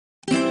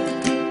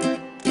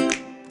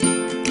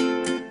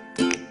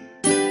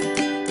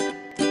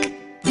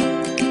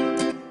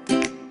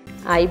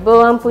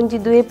අයිබෝවන් පුංචි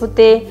දුවේ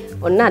පුතේ.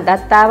 ඔන්න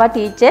අදත් ආවා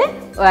ටීචර්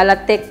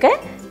ඔයාලත් එක්ක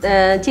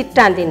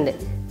චිත්‍ර අඳින්න.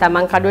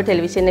 තමන්කඩුව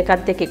ටෙලිවිෂන්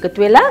එකත් එක්ක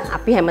එකතු වෙලා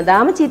අපි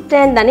හැමදාම චිත්‍ර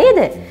ඇඳලා නේද?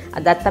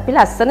 අදත් අපි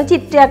ලස්සන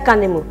චිත්‍රයක්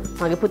අඳිමු.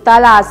 මගේ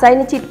පුතාලා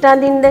ආසයිනේ චිත්‍ර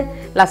අඳින්න.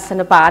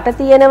 ලස්සන පාට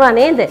තියෙනවා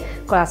නේද?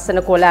 ලස්සන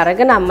කොළ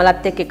අරගෙන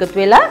අම්මලත් එක්ක එකතු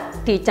වෙලා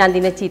ටීචර්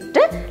අඳින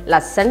චිත්‍ර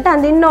ලස්සනට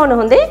අඳින්න ඕන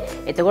හොඳේ.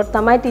 එතකොට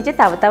තමයි ටීචර්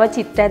තව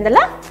චිත්‍ර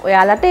ඇඳලා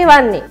ඔයාලට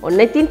එවන්නේ.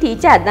 ඔන්න ඉතින්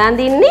ටීචර් අද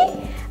අඳින්නේ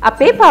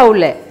අපේ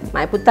පවුල.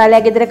 මයි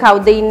පුතාලයා ගෙදර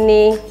කවුද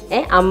ඉන්නේ?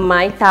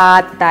 අම්මයි,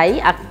 තාත්තයි,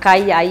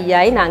 අක්කයි,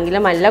 අයියයි,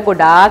 නංගිලා මල්ලිලා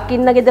ගොඩාක්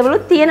ඉන්න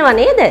ගෙදරවලුත් තියෙනවා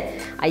නේද?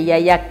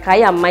 අයියයි,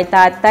 අක්කයි, අම්මයි,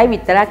 තාත්තයි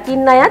විතරක්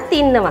ඉන්න අයත්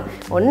ඉන්නවා.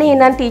 ඔන්න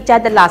එහෙනම් ටීචර්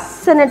අද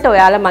ලස්සනට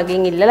ඔයාලා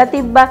මගෙන් ඉල්ලලා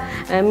තිබ්බා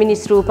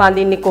මිනිස් රූප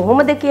අඳින්නේ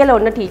කොහොමද කියලා.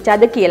 ඔන්න ටීචර්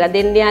අද කියලා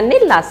දෙන්න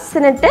යන්නේ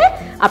ලස්සනට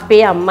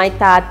අපේ අම්මයි,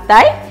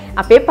 තාත්තයි,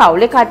 අපේ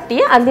පවුලේ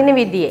කට්ටිය අඳින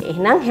විදිය.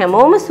 එහෙනම්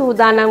හැමෝම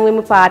සූදානම්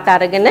වෙමු පාට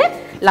අරගෙන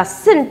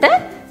ලස්සනට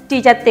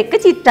ටීචර්ත් එක්ක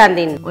චිත්‍ර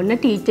අඳින්න. ඔන්න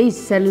ටීචර්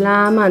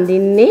ඉස්සල්ලාම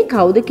අඳින්නේ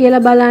කවුද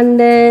කියලා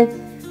බලන්න.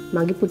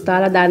 මගේ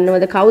පුතාලා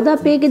දන්නවද කවුද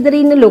අපේ ගෙදර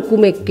ඉන්න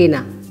ලොකුම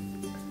එක්කෙනා?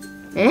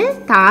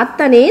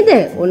 තාත්තා නේද?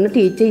 ඔන්න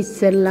ටීචර්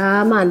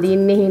ඉස්සල්ලාම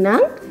අඳින්නේ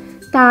එහෙනම්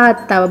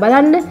තාත්තව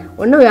බලන්න.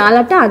 ඔන්න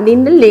ඔයාලට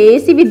අඳින්න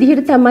ලේසි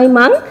විදිහට තමයි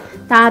මං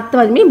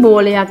තාත්තව මේ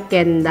බෝලයක්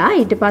ඇඳා.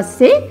 ඊට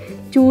පස්සේ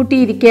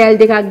චූටි ඉරිකෑල්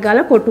දෙකක්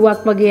ගාලා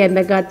කොටුවක් වගේ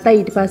ඇඳගත්තා.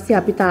 ඊට පස්සේ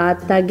අපි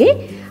තාත්තගේ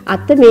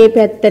අත මේ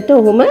පැත්තට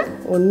ඔහොම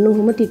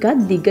ටිකක්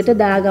දිගට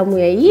දාගමු.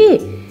 ඇයි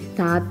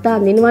තාත්තා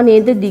අඳිනවා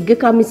නේද දිග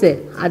කමිස?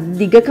 අත්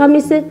දිග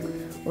කමිස.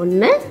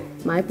 ඔන්න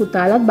මයි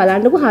පුතාලත්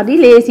බලන්නකො හරි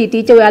ලේසි.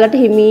 ටීචර් ඔයාලට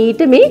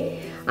හිමීට මේ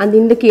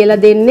අඳින්න කියලා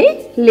දෙන්නේ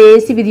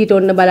ලේසි විදිහට.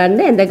 ඔන්න බලන්න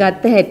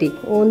ඇඳගත්ත හැටි.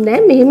 ඕන්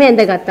දැන් මෙහෙම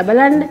ඇඳගත්තා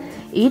බලන්න.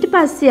 ඊට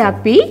පස්සේ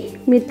අපි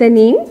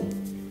මෙතනින්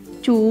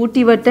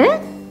චූටිවට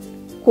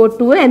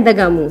කොටුව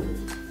ඇඳගමු.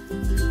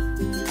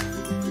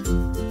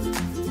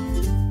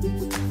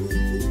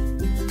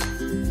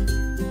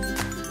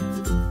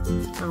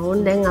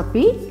 දැන්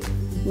අපි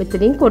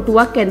මෙතනින්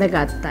කොටුවක්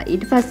ඇඳගත්තා.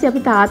 ඊට පස්සේ අපි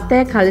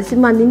තාත්තයා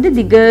කලසිම අඳින්න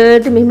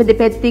දිගට මෙහෙම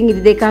දෙපැත්තෙන්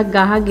ඉරි දෙකක්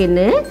ගහගෙන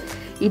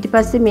ඊට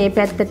පස්සේ මේ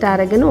පැත්තට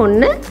අරගෙන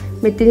ඔන්න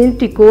මෙතනින්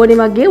ත්‍රිකෝණේ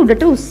වගේ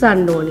උඩට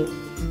උස්සන්න ඕනේ.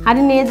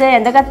 හරි නේද?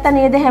 ඇඳගත්තා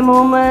නේද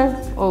හැමෝම?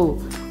 ඔව්.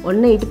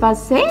 ඔන්න ඊට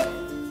පස්සේ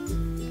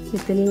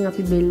මෙතනින්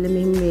අපි බෙල්ල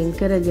මෙහෙම වෙන්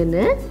කරගෙන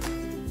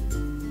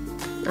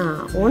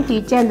ඕන්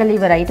ටීචර් ඇඳලා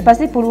ඉවරයි. ඊට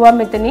පස්සේ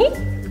පුළුවන් මෙතනින්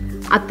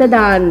අත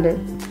දාන්න.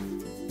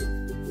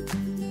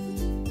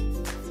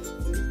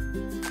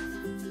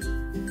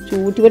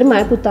 චූටිවට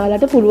මයි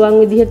පුතාලට පුළුවන්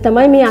විදිහට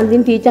තමයි මේ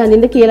අඳින් ටීචර්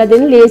අඳින්න කියලා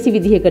දෙන ලේසි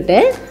විදිහකට.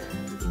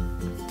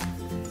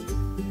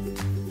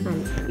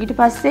 ඊට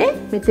පස්සේ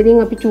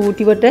මෙතනින් අපි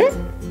චූටිවට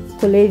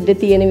කොලේ ඉඳ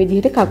තියෙන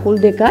විදිහට කකුල්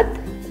දෙකත්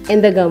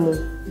ඇඳගමු.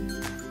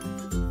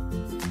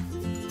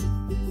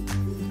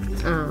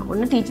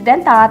 ඔන්න ටීචර්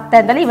දැන්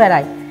තාත්තා ඇඳලා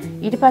ඉවරයි.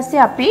 ඊට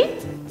පස්සේ අපි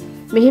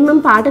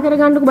මෙහෙමම පාට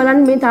කරගන්නකො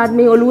බලන්න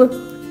මේ ඔළුව.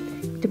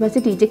 ඊට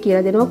පස්සේ ටීචර්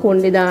කියලා දෙනවා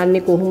කොණ්ඩේ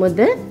දාන්නේ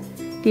කොහොමද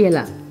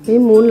කියලා. මේ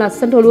මූණ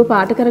ලස්සනට ඔළුව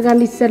පාට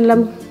කරගන්න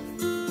ඉස්සෙල්ලම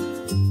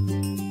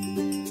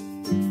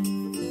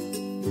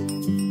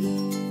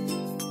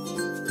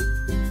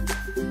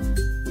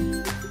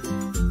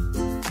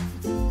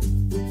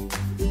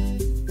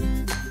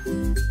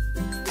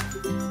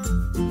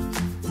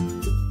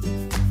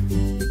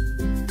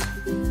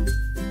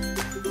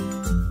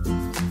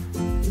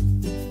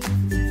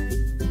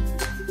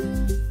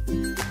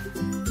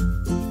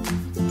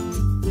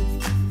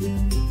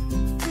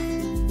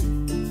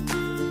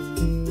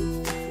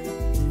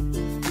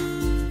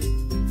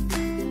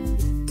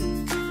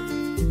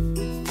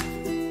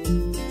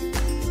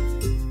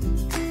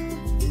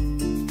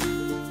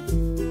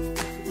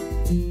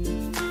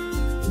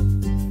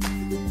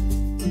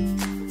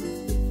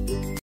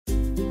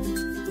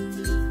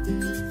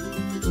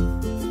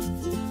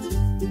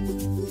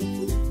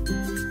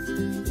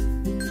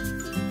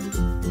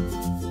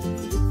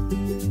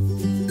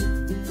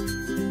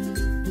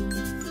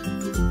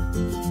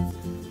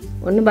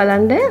ඔන්න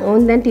බලන්න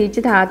ඕන් දැන්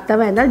ටීචර්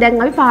තාත්තව ඇඳලා දැන්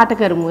අපි පාට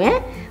කරමු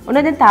ඔන්න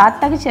දැන්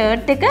තාත්තගේ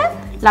ෂර්ට් එක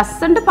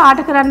ලස්සනට පාට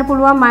කරන්න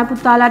පුළුවන් මයි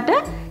පුතාලට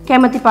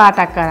කැමති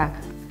පාටක් අරන්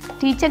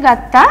ටීචර්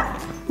ගත්තා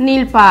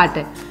නිල්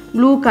පාට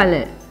බ්ලූ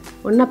කලර්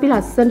ඔන්න අපි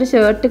ලස්සනට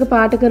ෂර්ට් එක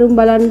පාට කරමු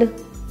බලන්න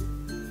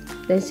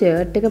දැන්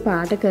ෂර්ට් එක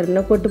පාට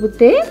කරනකොට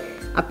පුතේ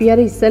අපි අර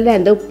ඉස්සෙල්ලා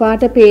ඇඳ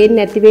උපාට පේන්නේ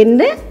නැති වෙන්න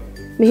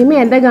මෙහෙම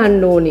ඇඳ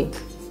ගන්න ඕනේ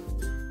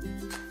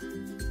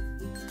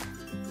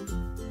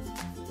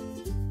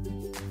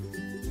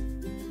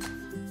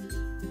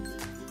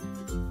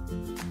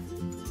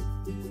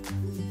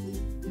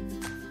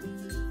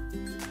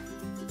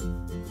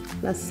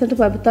ලස්සනට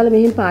පපුතාල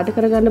මෙහෙම පාට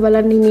කරගන්න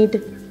බලන්න හිමීට.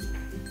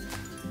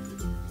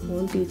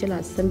 ඕන් ටීචර්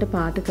ලස්සනට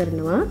පාට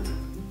කරනවා.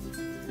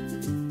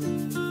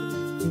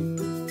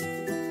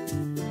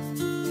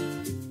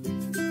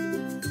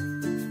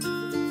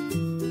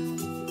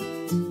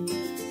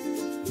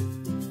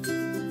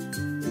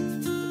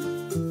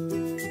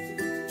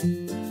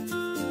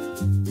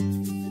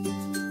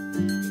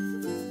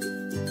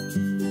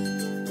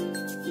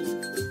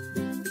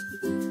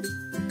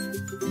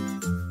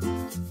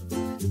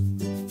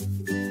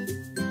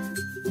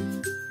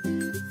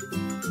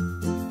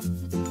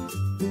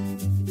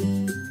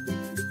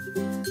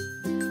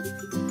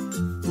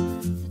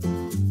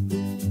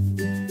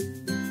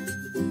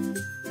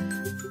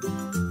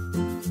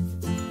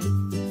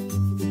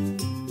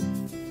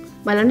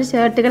 බලන්න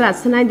ෂර්ට් එක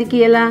ලස්සනයිද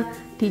කියලා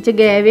ටීචර්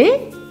ගෑවේ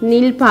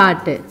නිල්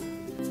පාට.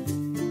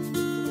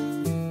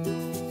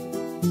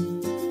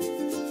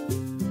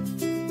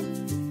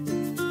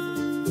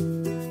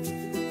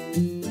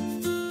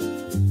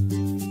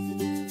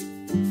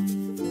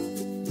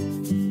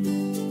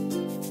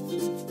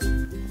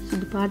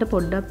 සුදු පාට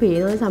පොඩ්ඩක්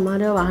පේනවා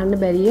සමහරව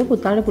වහන්න බැරිය.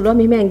 පුතාට පුළුවන්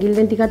මෙහෙම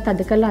ඇඟිල්ලෙන් ටිකක්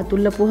අද කරලා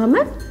අතුල්ලපුවාම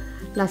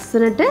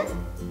ලස්සනට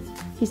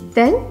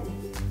හිස්තැන්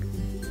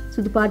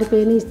සුදු පාට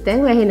පේන හිස්තැන්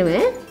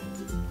වැහෙනවා.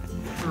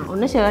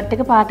 ඔන්න ෂර්ට්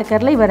එක පාට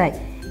කරලා ඉවරයි.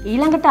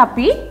 ඊළඟට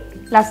අපි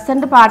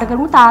ලස්සනට පාට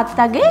කරමු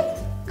තාත්තගේ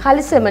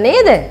කලිසම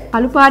නේද?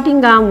 කළු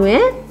පාටින් ගාමු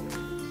ඈ.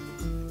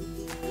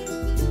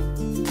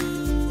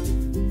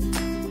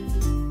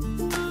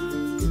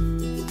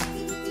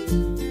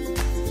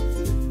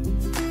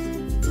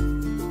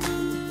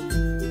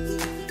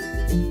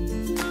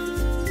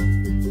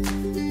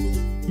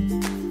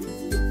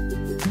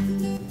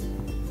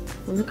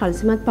 ඔන්න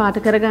කලිසමත්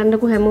පාට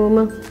කරගන්නකො හැමෝම.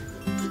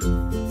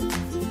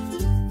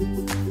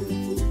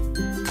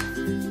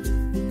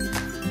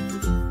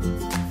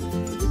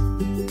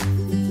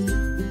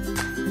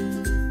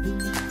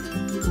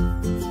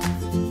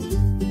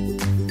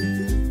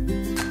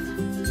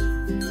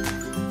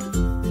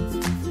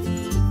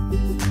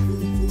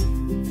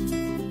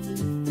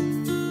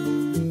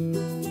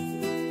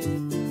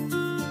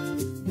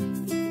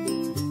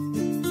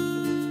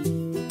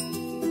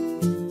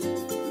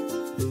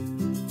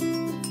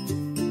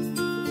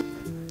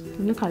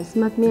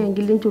 කල්සිමත් මේ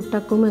ඇඟිල්ලෙන්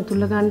චුට්ටක් කොහොම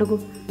ඇතුල්ලා ගන්නකො.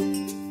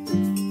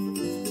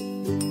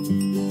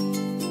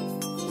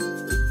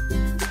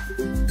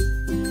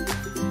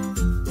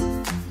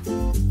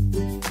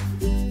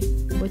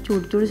 ඔය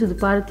චුටි චුටි සුදු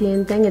පාට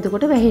තියෙන තැන්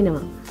එතකොට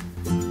වැහෙනවා.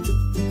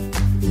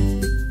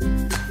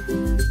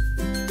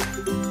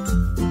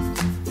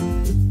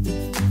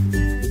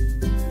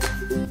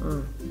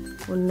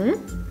 ඔන්න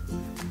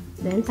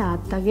දැන්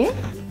තාත්තගේ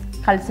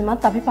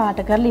කල්සිමත් අපි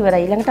පාට කරලා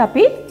ඉවරයි. ඊළඟට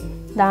අපි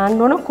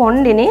දාන්න ඕන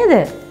කොණ්ඩේ නේද?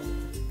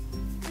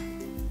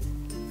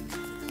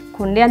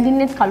 කොණ්ඩේ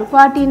අඳින්නෙත් කළු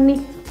පාටින්නේ.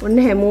 ඔන්න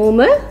හැමෝම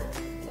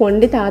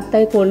කොණ්ඩේ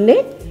තාත්තයි කොණ්ඩේ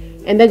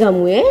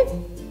ඇඳගමු ඈ.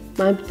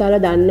 මම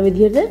පුතාලා දන්න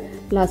විදිහට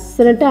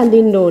ලස්සනට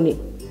අඳින්න ඕනේ.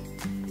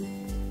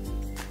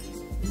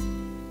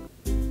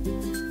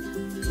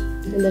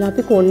 එඳලා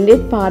අපි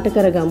කොණ්ඩේත් පාට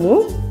කරගමු.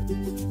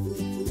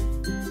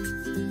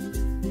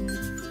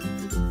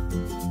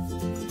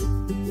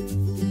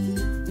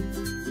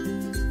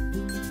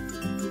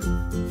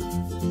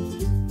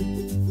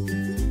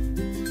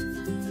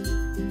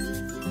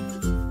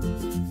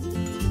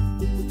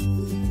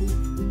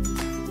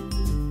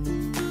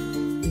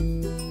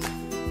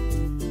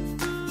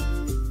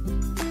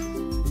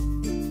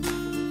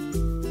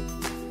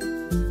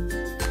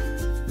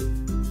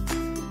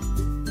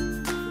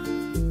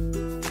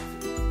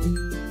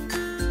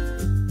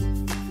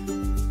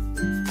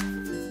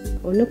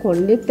 ඔන්න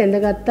කොණ්ඩෙත්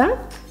ඇඳගත්තා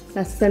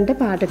ලස්සනට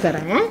පාට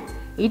කරා.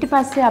 ඊට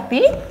පස්සේ අපි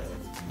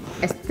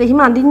ඇස්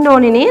එහෙම අඳින්න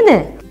ඕනේ නේද?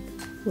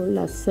 ඔන්න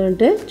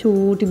ලස්සනට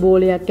චූටි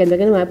බෝලයක්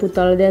ඇඳගෙන මම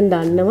පුතාලා දැන්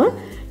දන්නවා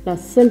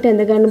ලස්සනට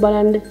ඇඳ ගන්න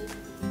බලන්න.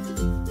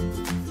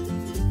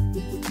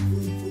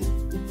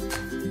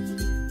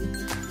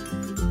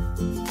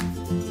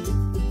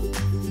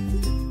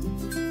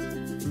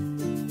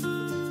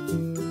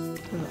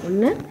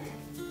 ඔන්න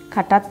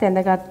කටත්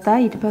ඇඳගත්තා.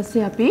 ඊට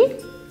පස්සේ අපි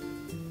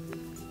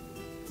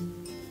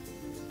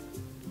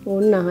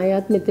ඔන්න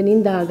අහයත් මෙතනින්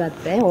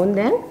දාගත්තා.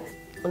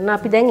 ඔන්න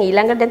අපි දැන්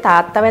ඊළඟට දැන්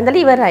තාත්තා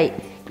වැඳලා ඉවරයි.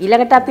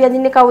 ඊළඟට අපි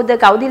අදින්නේ කවුද?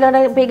 කවුද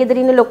ඊළඟ අපේ ගෙදර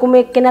ඉන්න ලොකුම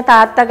එක්කෙනා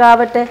තාත්තා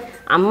ගාවට?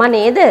 අම්මා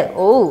නේද?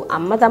 ඔව්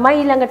අම්මා තමයි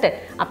ඊළඟට.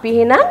 අපි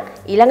එහෙනම්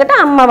ඊළඟට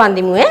අම්මා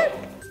වඳිමු ඈ.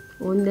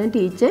 ඕන් දැන්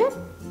ටීචර්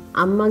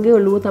අම්මගේ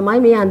ඔළුව තමයි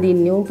මේ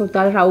අඳින්නේ. ඕන්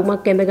පුතාලා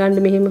රවුමක් ඇඳ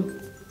ගන්න මෙහෙම.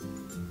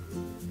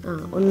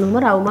 ඔන්නම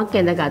රවුමක්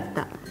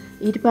ඇඳගත්තා.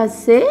 ඊට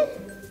පස්සේ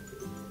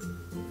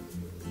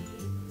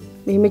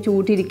මෙහෙම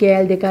චූටි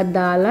කෑල් දෙකක්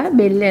දාලා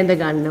බෙල්ල ඇඳ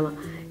ගන්නවා.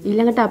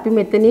 ඊළඟට අපි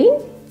මෙතනින්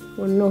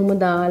ඔන්න ඔහොම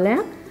දාලා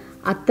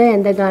අත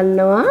ඇඳ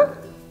ගන්නවා.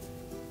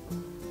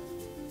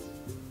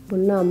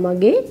 ඔන්න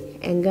අම්මගේ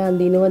ඇඟ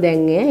අඳිනවා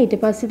දැන් ඈ. ඊට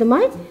පස්සේ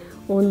තමයි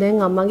ඕන් දැන්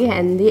අම්මගේ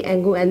ඇඳේ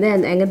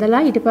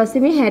ඇඟදලා ඊට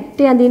පස්සේ මේ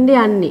හැට්ටේ අඳින්න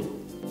යන්නේ.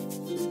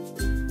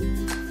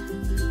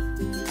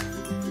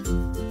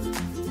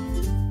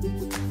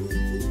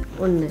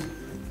 ඔන්න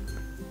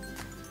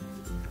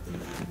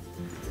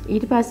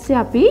ඊට පස්සේ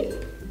අපි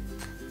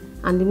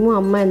අඳිමු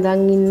අම්මා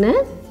ඇඳන් ඉන්න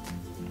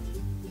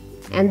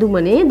ඇඳුම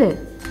නේද?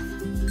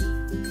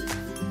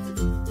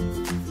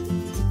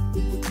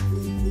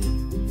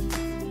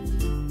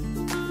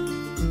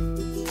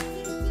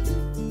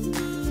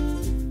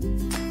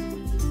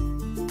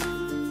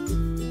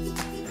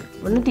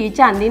 ඔන්න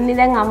ටීචර් අඳින්නේ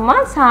දැන් අම්මා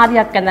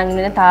සාරියක් ඇඳන්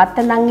ඉන්න.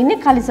 තාත්තා ඇඳන්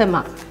ඉන්නේ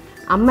කලිසමක්.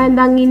 අම්මා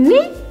ඇඳන්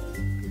ඉන්නේ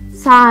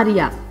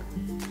සාරියක්.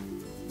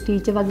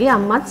 ටීචර් වගේ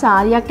අම්මත්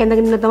සාරියක්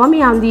ඇඳගෙන ඉන්න තමයි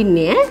මේ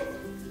අඳින්නේ ඈ.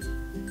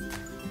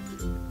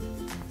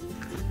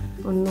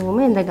 ඔන්න ඔහම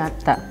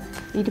ඇඳගත්තා.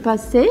 ඊට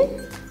පස්සේ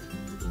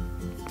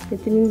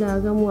එතනින්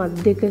දාගමු අත්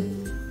දෙක.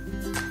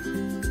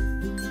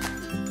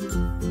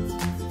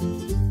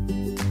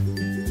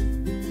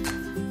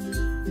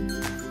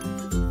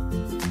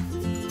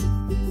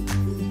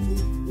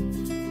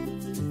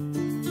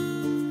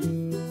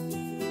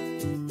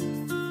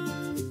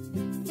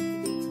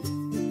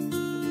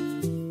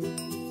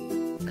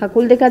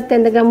 කකුල් දෙකත්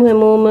ඇඳගමු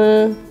හැමෝම.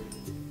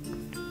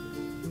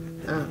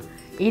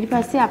 ඊට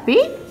පස්සේ අපි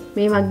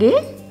මේ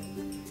වගේ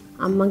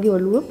අම්මගේ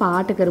ඔළුව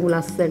පාට කරමු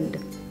ලස්සනට.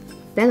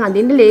 දැන්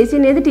අඳින්න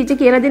ලේසි නේද ටීචර්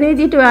කියලා දෙන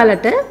විදිහට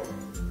ඔයාලට?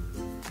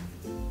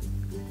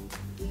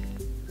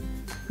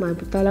 මම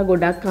පුතාලා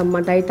ගොඩක්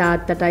අම්මටයි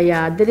තාත්තටයි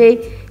ආදරේ.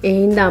 ඒ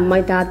හින්දා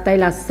අම්මයි තාත්තයි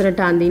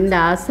ලස්සනට අඳින්න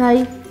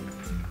ආසයි.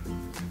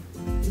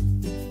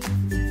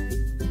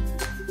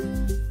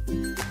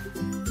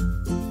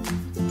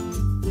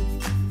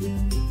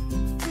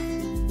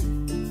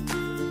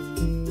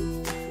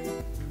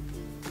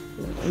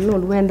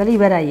 ඔළුව ඇඳලා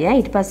ඉවරයි ඈ.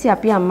 ඊට පස්සේ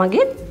අපි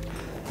අම්මගේ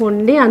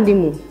කොණ්ඩේ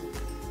අඳිමු.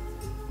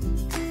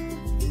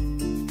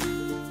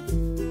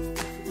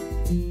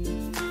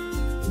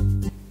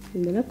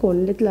 ඉඳලා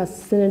කොණ්ඩෙත්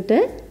ලස්සනට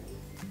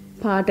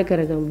පාට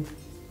කරගමු.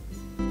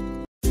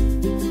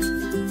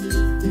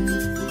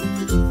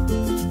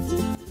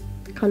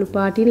 කළු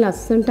පාටින්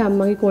ලස්සනට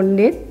අම්මගේ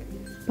කොණ්ඩෙත්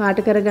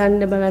පාට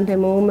කරගන්න බලන්න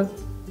හැමෝම.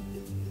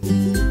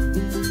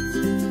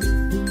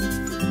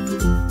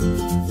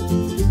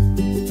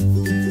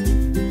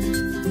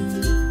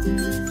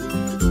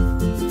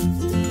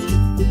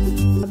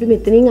 අපි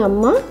මෙතනින්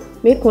අම්මා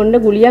මේ කොණ්ඩ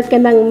ගුලියක්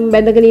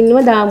බැඳගෙන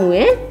ඉන්නවා දාමු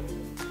ඈ.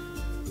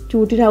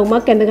 චූටි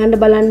රවුමක් ඇඳ ගන්න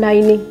බලන්න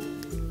ආයිනේ.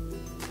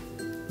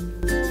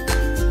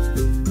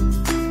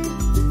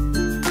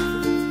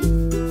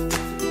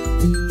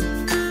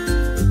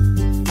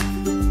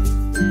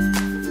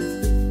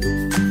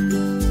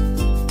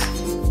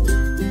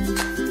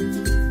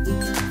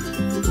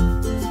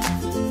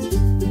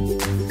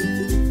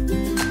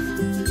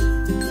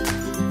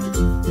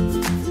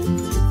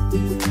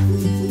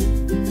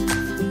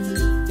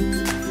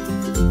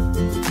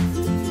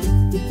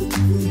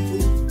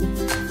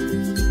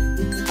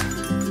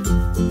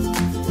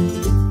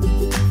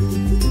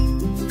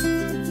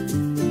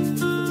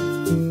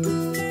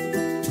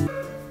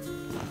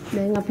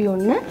 අපි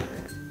ඔන්න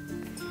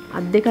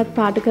අත් දෙකත්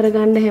පාට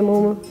කරගන්න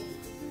හැමෝම.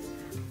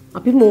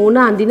 අපි මූණ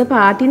අඳින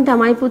පාටින්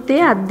තමයි පුතේ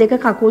අත් දෙක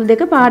කකුල්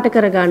දෙක පාට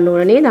කරගන්න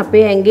ඕන නේද?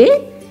 අපේ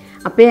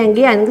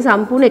ඇඟේ අංග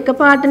සම්පූර්ණ එක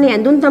පාටනේ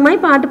ඇඳුම් තමයි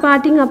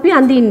පාටින් අපි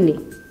අඳින්නේ.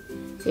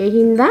 ඒ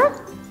හින්දා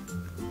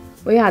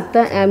ඔය අත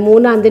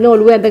මූණ අඳින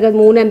ඔළුව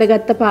මූණ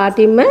ඇඳගත්ත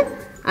පාටින්ම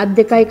අත්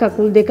දෙකයි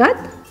කකුල් දෙකත්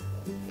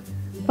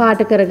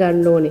පාට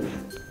කරගන්න ඕනේ.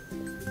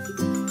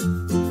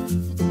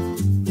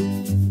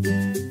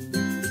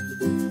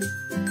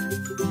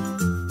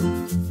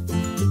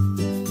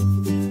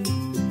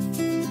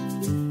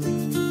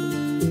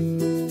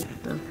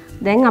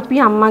 දැන් අපි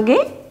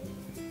අම්මගේ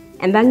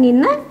ඇඳන්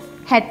ඉන්න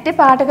හැට්ටේ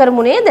පාට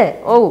කරමු නේද?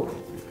 ඔව්.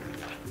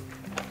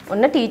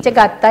 ඔන්න ටීචර්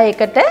ගත්තා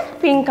එකට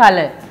පින්ක්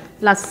කලර්.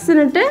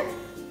 ලස්සනට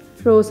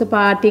රෝස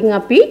පාටින්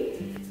අපි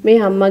මේ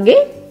අම්මගේ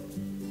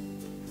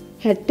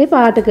හැට්ටේ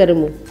පාට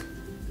කරමු.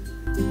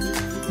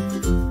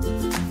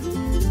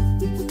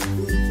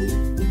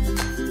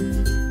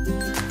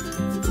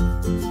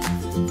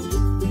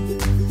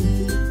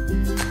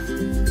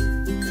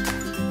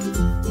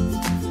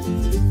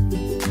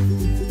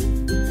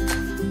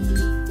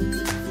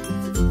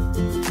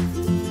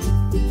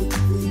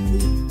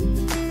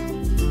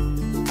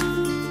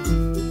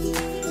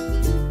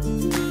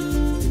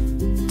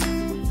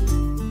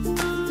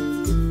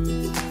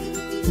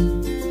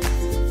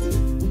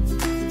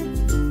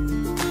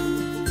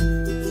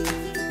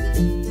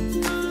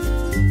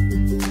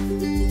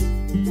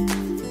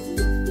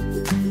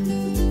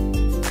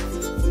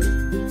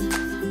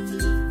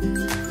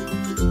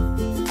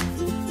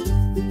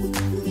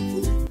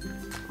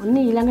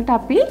 ඊළඟට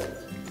අපි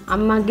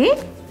අම්මගේ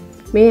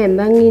මේ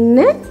ඇඳන් ඉන්න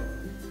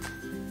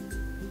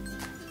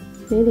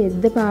මේ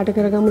රෙද්ද පාට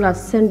කරගමු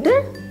ලස්සනට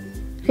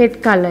රෙඩ්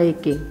කලර්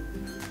එකකින්.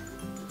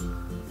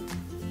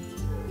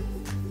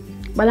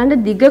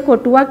 බලන්න දිග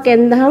කොටුවක්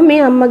ඇඳහම මේ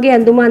අම්මගේ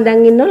ඇඳුම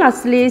අඳන් ඉන්නව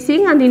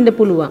ලස්සලේසියෙන් අඳින්න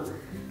පුළුවන්.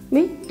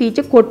 මේ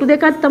ටීචර් කොටු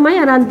දෙකක් තමයි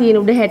අරන්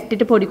තියෙන්නේ. උඩ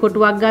හැට්ටෙට පොඩි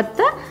කොටුවක්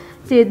ගත්තා,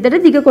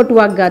 රෙද්දට දිග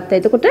කොටුවක් ගත්තා.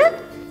 එතකොට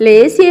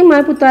ලේසියෙන්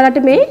මම පුතාලට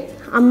මේ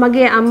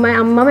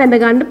අම්මව ඇඳ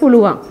ගන්න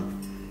පුළුවන්.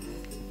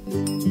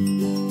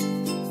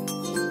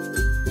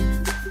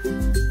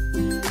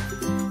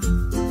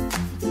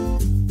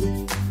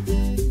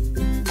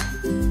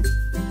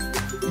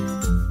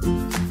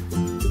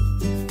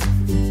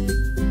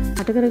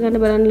 අට කරගන්න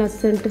බලන්න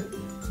ලස්සනට.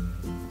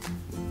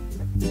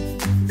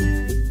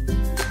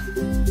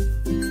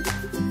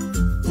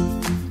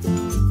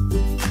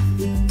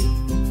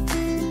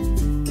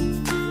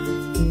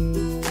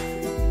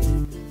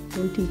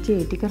 ටීචර්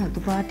ඒ ටික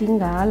රතු පාටින්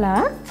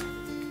ගාලා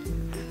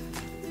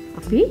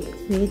අපි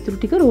මේ ඉතුරු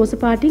ටික රෝස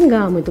පාටින්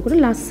ගාමු. එතකොට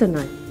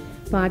ලස්සනයි.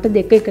 පාට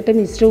දෙක එකට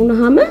මිශ්‍ර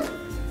වුණාම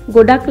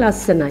ගොඩක්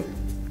ලස්සනයි.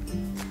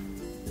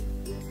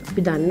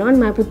 අපි දන්නවනේ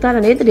මම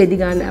පුතාලා නේද රෙදි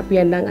ගන්න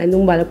අපි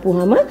ඇඳුම්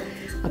බලපුවාම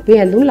අපේ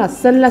ඇඳුම්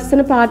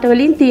ලස්සන පාට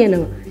වලින්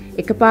තියෙනවා.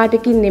 එක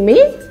පාටකින්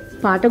නෙමෙයි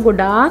පාට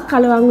ගොඩාක්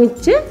කලවම්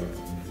වෙච්ච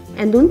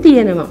ඇඳුම්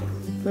තියෙනවා.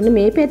 මොන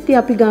මේ පැත්තේ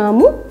අපි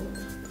ගාමු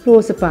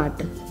රෝස පාට.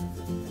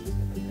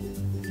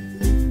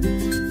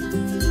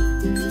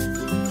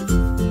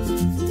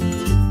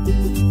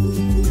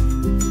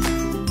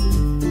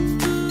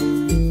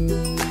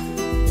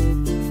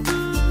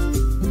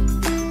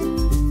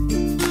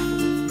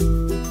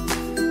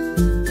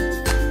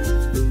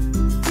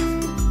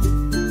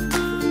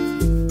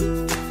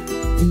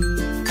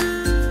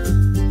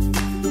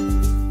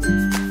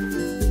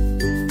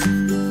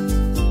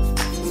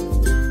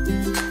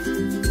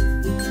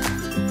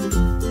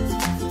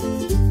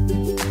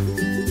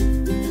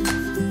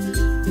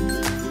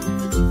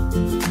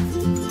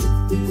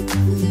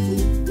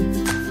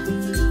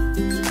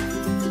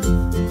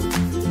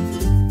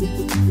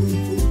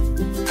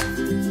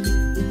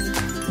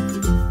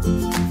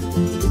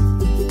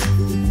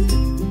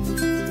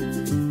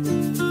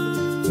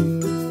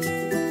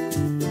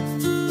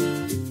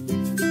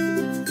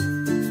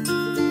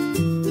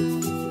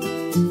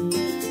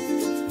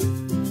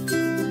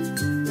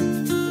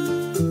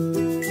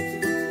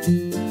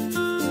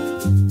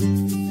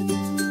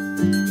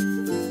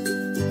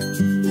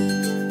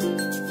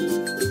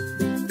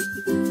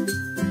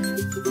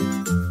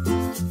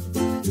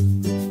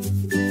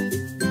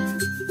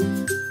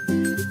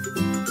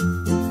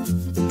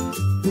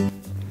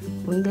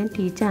 දැන්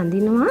ටීචර්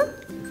අඳිනවා.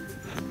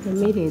 දැන්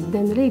මේ රෙද්ද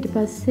ඇඳලා ඊට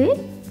පස්සේ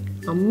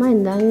අම්මා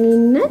ඉඳන්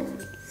ඉන්න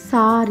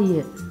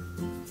සාරිය.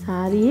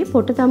 සාරියේ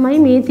පොට තමයි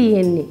මේ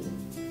තියෙන්නේ.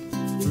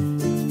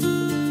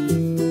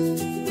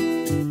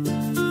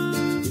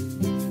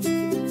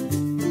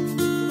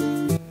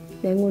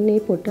 දැන් ඔන්නේ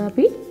පොට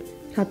අපි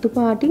රතු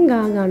පාටින්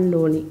ගා ගන්න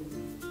ඕනේ.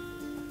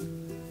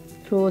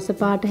 රෝස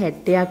පාට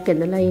 70ක්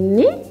ඇඳලා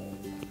ඉන්නේ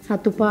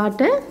රතු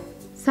පාට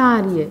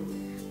සාරිය.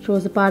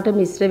 රෝස පාට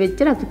මිශ්‍ර වෙච්ච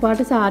රතු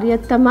පාට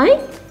සාරියක් තමයි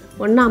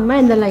ඔන්න අම්මා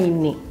ඇඳලා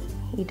ඉන්නේ.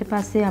 ඊට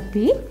පස්සේ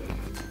අපි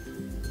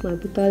මල්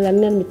පුතා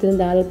ගන්න මෙතන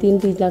දාලා තියෙන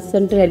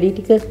ලස්සනට රැලි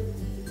ටික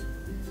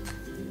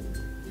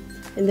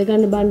එඳ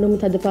ගන්න බණ්ඩොම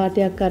තද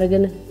පාටයක්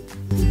අරගෙන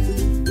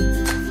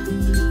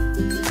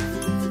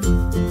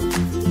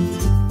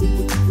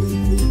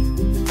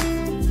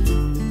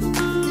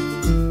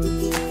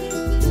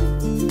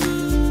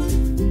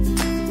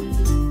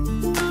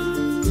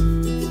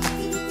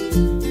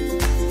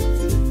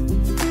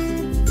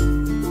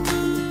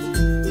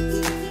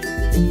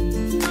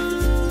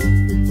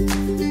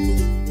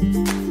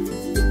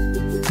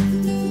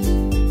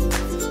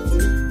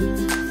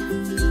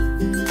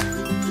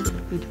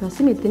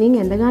මෙතනින්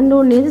ඇඳ ගන්න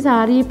ඕනේ නේද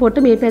සාරියේ පොට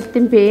මේ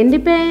පැත්තෙන් පේන්න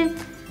ඉපෑ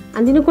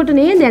අඳිනකොට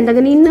නේද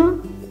ඇඳගෙන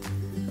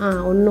ඉන්නවා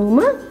ඔන්න ඔහම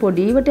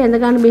පොඩිවට ඇඳ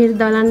ගන්න මෙහෙට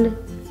දාලන්න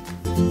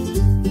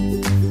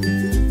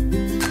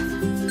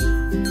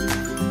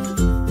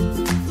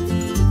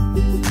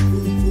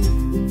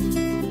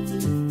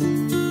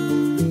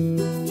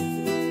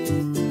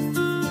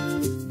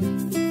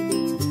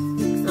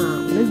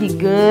ඔන්න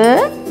දිග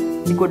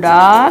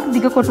ගොඩාක්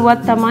දිග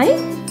කොටුවක් තමයි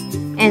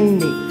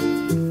ඇඳේ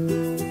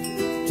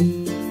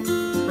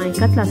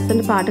එකත් ලස්සන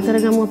පාට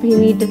කරගමු අපි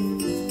හිමීට.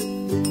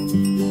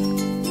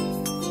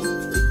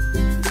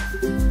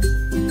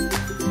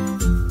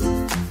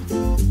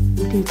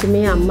 ටීචර්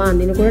මේ අම්මා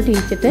අඳිනකොට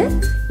ටීචර්ට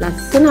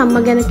ලස්සන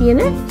අම්මා ගැන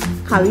කියන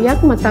කවියක්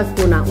මතක්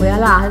වුණා.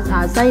 ඔයාලා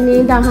ආසයි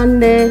නේද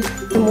අහන්න?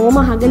 මොම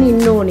අහගෙන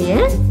ඉන්න ඕනේ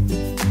ඈ.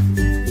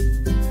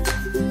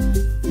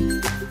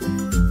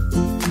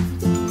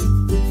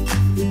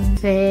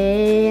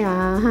 රේ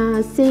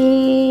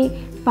ආහසේ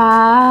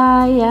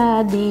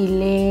පායදිලෙන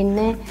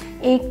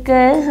එක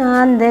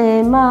හඳ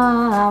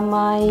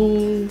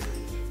මාමයි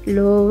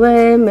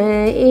ලොවම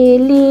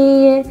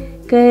එළිය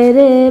කර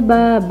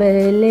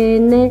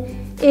බබලන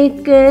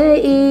එක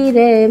ඉර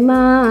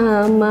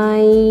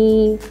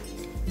මාමයි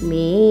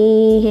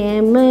මේ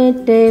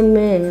හැමතෙම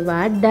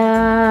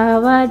වඩා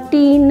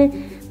වටින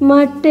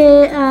මට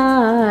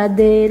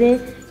ආදර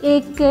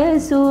එක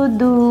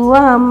සුදු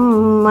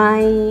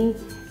අම්මයි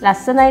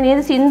ලස්සනයි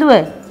නේද සින්දුව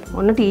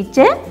ඔන්න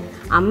ටීචර්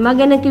අම්මා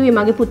ගැන කිව්වේ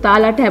මගේ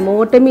පුතාලාට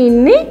හැමෝටම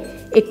ඉන්නේ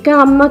එක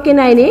අම්මා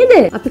කෙනයි නේද?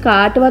 අපි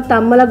කාටවත්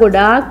අම්මලා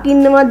ගොඩාක්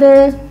ඉන්නවද?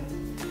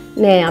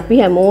 නෑ අපි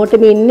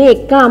හැමෝටම ඉන්නේ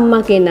එක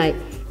අම්මා කෙනයි.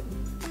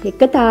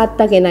 එක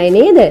තාත්තා කෙනයි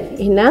නේද?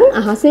 එහෙනම්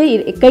අහසේ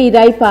එක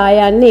ඉරයි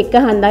පායන්නේ එක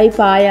හඳයි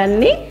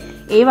පායන්නේ.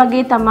 ඒ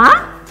වගේ තමා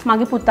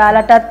මගේ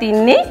පුතාලාටත්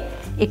ඉන්නේ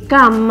එක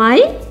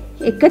අම්මයි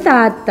එක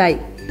තාත්තයි.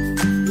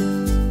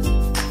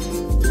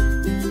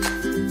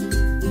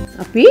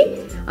 අපි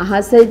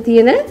අහසේ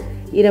තියෙන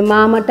ඉර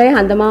මාමටයි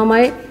හඳ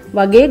මාමයි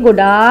වගේ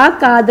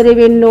ගොඩාක් ආදරේ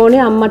වෙන්න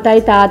ඕනේ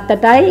අම්මටයි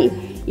තාත්තටයි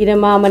ඉර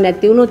මාම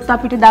නැති වුණොත්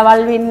අපිට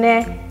දවල් වෙන්නේ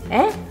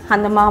ඈ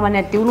හඳ මාම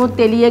නැති වුණොත්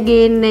එළිය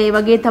ගේන්නේ ඒ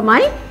වගේ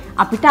තමයි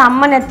අපිට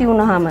අම්මා නැති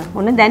වුණාම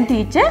ඔන්න දැන්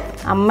ටීචර්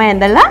අම්මා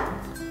ඇඳලා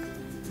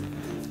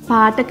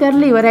පාට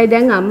කරලා ඉවරයි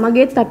දැන්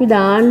අම්මගෙත් අපි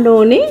දාන්න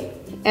ඕනේ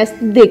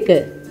S2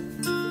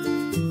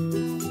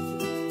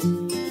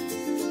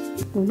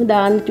 උඹ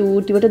දාන්න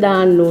චූටිවට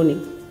දාන්න ඕනේ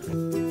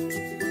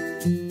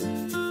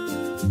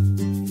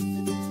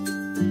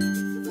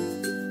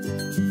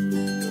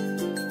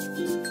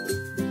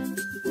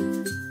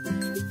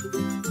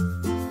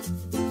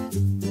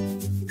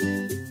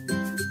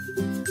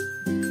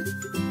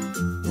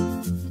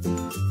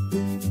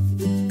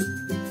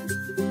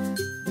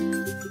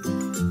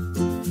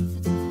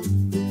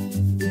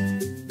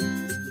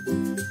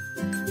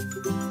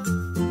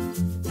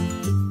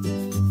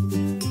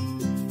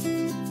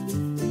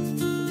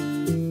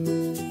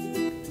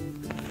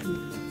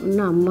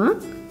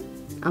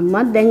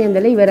අම්මත් දැන්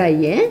ඇඳලා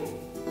ඉවරයි ඈ.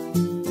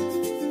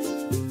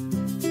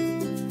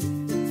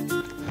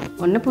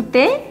 ඔන්න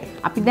පුතේ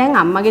අපි දැන්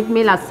අම්මගෙත්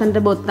මේ ලස්සනට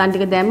බොත්තම්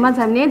ටික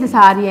දැම්මා නේද?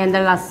 සාරිය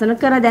ඇඳලා ලස්සන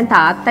කරා. දැන්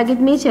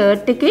තාත්තගෙත් මේ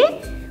ෂර්ට් එකේ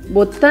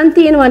බොත්තම්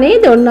තියෙනවා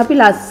නේද? ඔන්න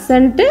අපි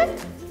ලස්සනට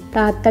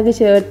තාත්තගේ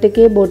ෂර්ට්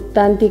එකේ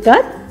බොත්තම්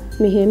ටිකත්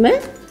මෙහෙම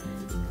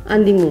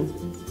අඳිමු.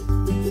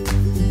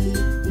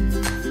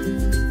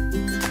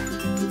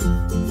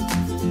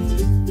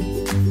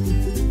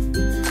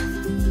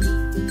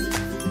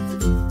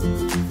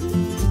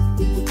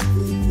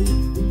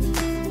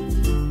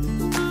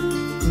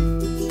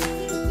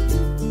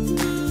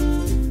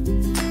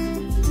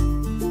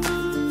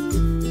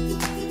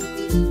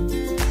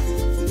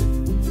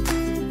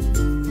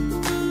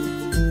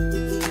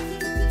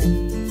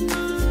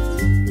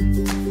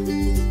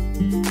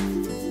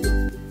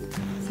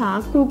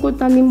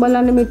 සාක්කුවකුත් අඳින්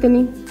බලන්න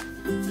මෙතනින්.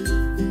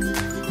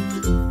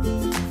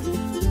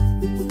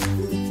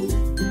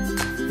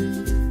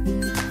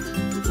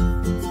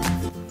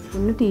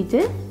 ඔන්න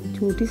ටීචර්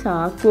චූටි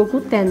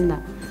සාක්කුවකුත්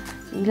ඇන්දා.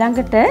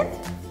 ඊළඟට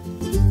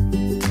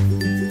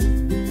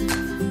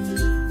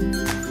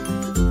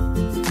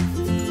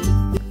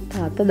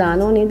තාත්තා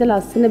දානවා නේද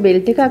ලස්සන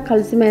බෙල්ට් එකක්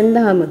කල්සිම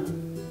ඇන්දාම.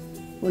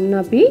 ඔන්න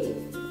අපි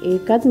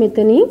ඒකත්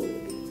මෙතනින්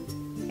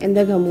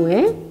ඇඳගමු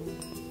ඈ.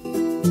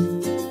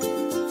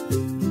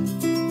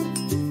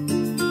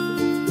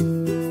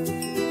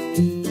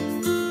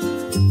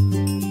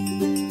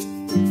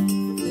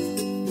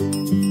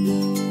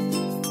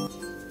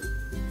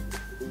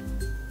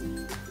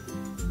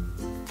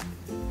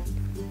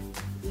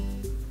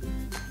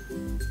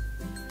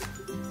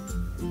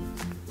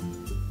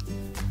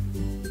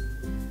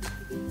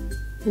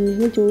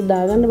 මෙහෙම චූට්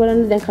දාගන්න බලන්න.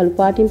 දැන් කළු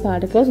පාටින්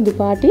පාට කරලා සුදු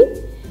පාටින්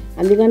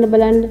ඇඳ ගන්න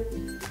බලන්න.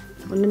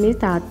 ඔන්න මේ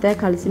තාත්තයි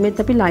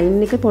කල්සිමෙත් අපි ලයින්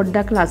එක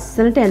පොඩ්ඩක්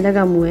ලස්සනට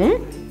ඇඳගමු ඈ.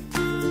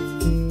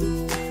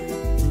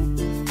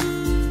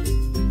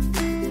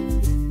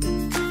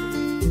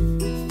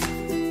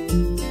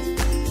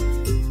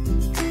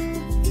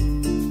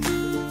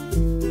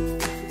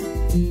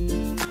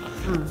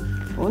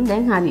 ඕන්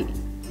දැන් හරි.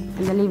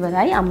 ඇඳලා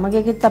ඉවරයි.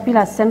 අම්මගේකෙත් අපි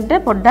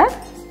ලස්සනට පොඩ්ඩක්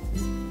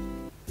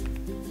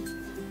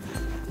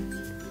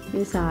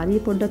මේ සාරිය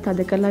පොඩ්ඩක්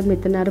තද කරලා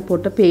මෙතන අර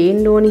පොට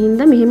පේන්න ඕන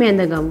හින්දා මෙහෙම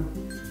ඇඳගමු.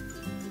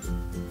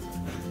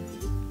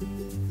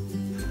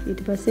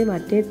 ඊට පස්සේ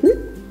වටේත්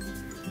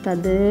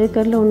තද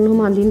කරලා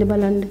ඔන්නෝම අඳින්න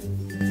බලන්න.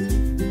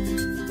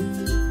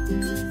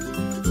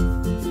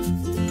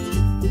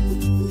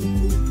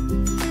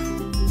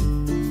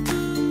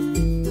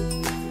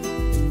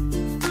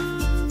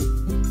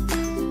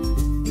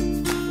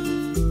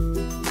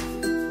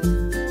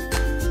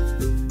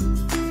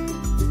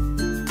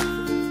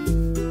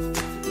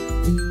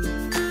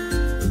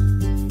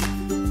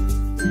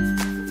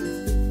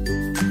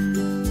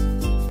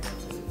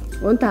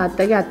 ඔන්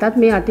තාත්තගේ අතත්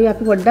මේ අතේ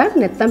අපි පොඩ්ඩක්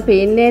නැත්තම්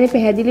පේන්නේ නැනේ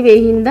පැහැදිලි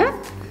වෙයි හින්දා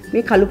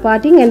මේ කළු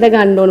පාටින් ඇඳ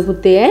ගන්න ඕන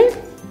පුතේ ඈ.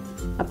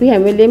 අපි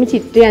හැම වෙලේම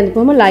චිත්‍රය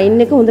ඇඳපුවම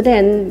ලයින් එක හොඳට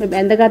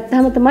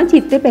ඇඳගත්තාම තමයි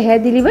චිත්‍රය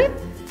පැහැදිලිව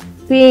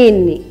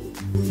පේන්නේ.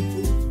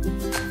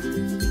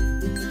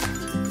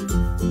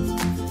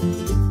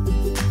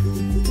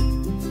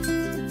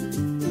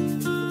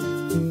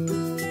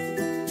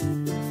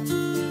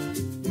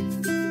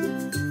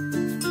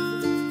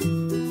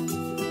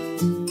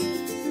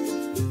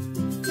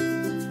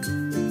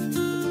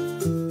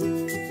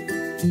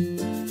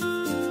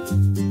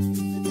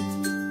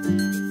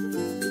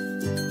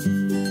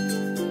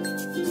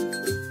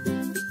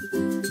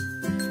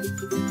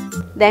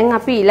 දැන්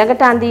අපි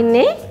ඊළඟට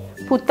අඳින්නේ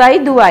පුතයි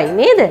දුවයි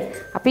නේද?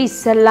 අපි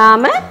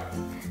ඉස්සල්ලාම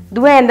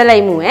දුව ඇඳලා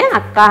ඉමු ඈ.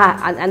 අක්කා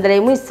ඇඳලා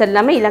ඉමු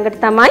ඉස්සල්ලාම ඊළඟට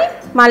තමයි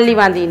මල්ලි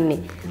වඳින්නේ.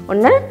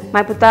 ඔන්න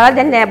මයි පුතාලා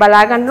දැන් නෑ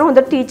බලා ගන්න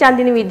හොඳ ටීචර්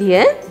අඳින විදිය.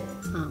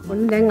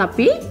 ඔන්න දැන්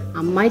අපි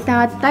අම්මයි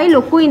තාත්තයි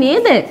ලොකුයි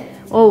නේද?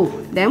 ඔව්.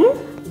 දැන්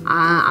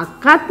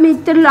අක්කාත්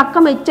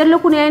අක්කා මෙච්චර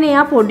ලොකු නෑනේ.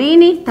 එයා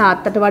පොඩිනේ.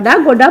 තාත්තට වඩා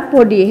ගොඩක්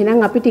පොඩි.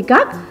 එහෙනම් අපි ටිකක්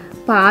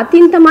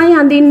පාතින් තමයි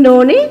අඳින්න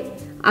ඕනේ.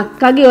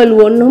 අක්කගේ ඔළුව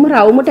ඔන්නෝම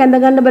රවුමට ඇඳ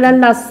ගන්න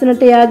බලන්න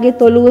ලස්සනට එයාගේ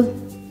තොලුව.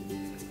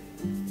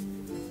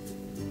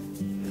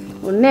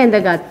 ඔන්න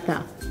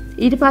ඇඳගත්තා.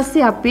 ඊට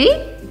පස්සේ අපි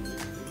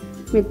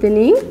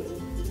මෙතනින්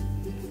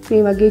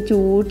මේ වගේ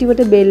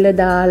චූටිවට බෙල්ල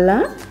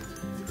දාලා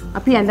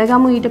අපි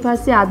ඇඳගමු. ඊට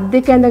පස්සේ අත්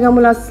දෙක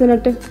ඇඳගමු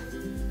ලස්සනට.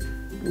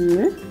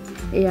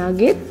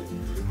 එයාගේ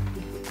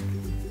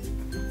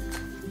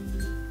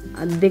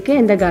අත් දෙක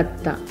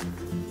ඇඳගත්තා.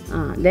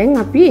 දැන්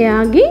අපි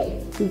එයාගේ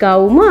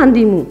ගවුම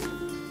අඳිමු.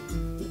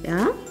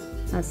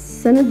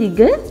 ලස්සන දිග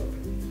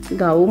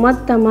ගවුමක්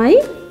තමයි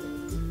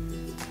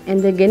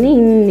ඇඳගෙන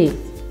ඉන්නේ.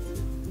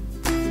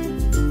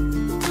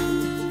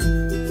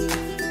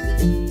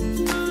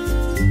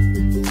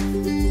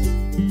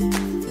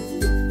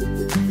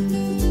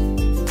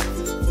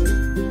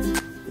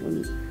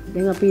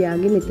 දැන් අපි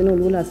යාගේ මෙතන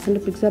ඔළුව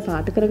ලස්සනට පික්සා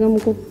පාට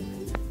කරගමුකෝ.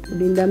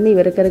 උඩින් දැම්ම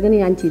ඉවර කරගෙන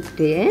යන්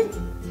චිත්‍රය.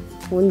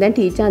 ඕන් දැන්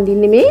ටීචර්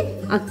අඳින්නේ මේ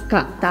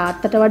අක්කා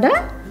තාත්තට වඩා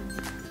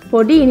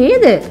පොඩි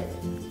නේද?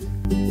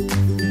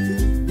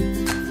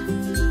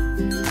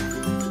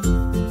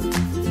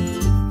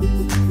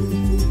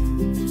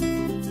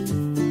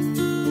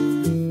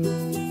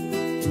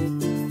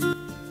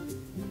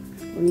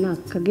 ඔන්න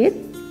අක්කගේ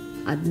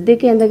අත්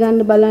දෙක ඇඳ ගන්න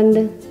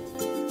බලන්න.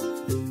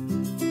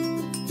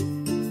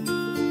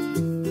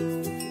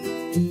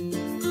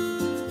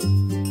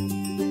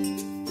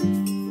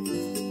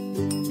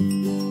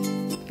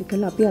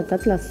 එකල අපි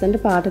අතත් ලස්සනට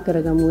පාට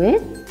කරගමු ඈ.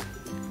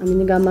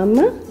 අමින ගමම්ම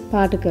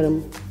පාට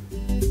කරමු.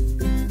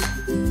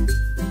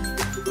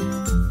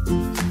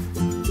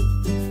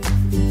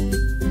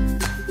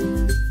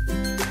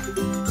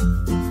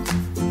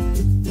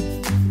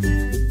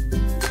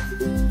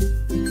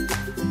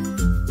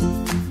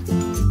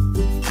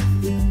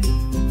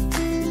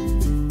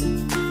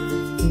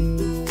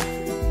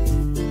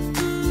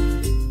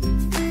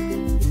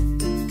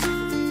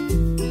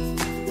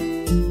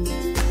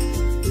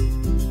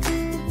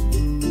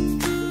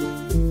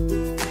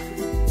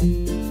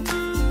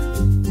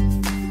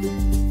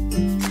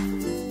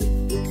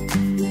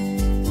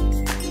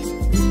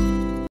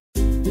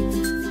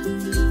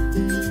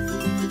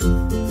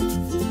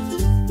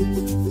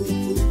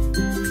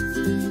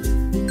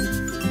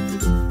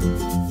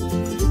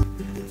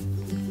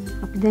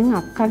 දැන්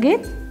අක්කගේ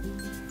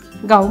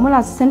ගවුම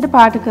ලස්සනට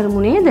පාට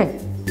කරමු නේද?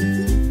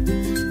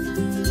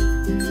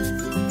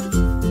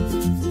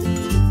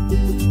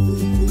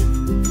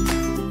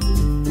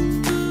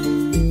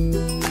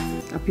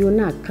 අපි ඔන්න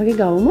අක්කගේ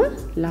ගවුම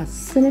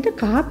ලස්සනට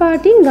කහ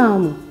පාටින්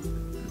ගාමු.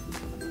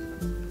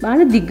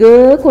 බලන්න දිග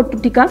කොටු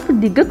ටිකක්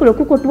දිග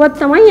ලොකු කොටුවක්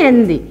තමයි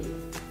ඇන්දේ.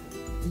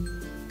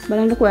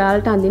 බලන්න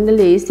ඔයාලට අඳින්න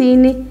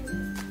ලේසියිනේ.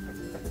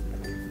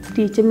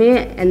 ටීචර් මේ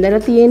ඇඳලා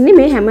තියෙන්නේ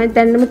මේ හැම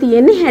තැනම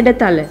තියෙන්නේ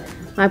හැඩතල.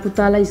 මම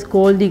පුතාලා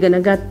ඉස්කෝලේ ඉගෙන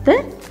ගත්ත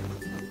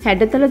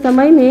හැඩතල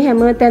තමයි මේ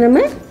හැම තැනම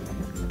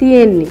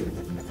තියෙන්නේ.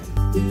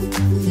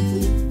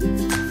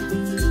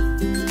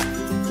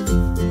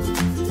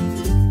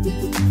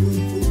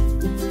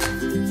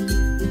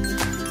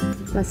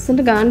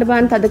 ලස්සනට ගාන්න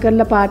බාන්න තද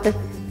කරලා පාට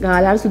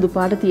ගාලා සුදු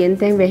පාට තියෙන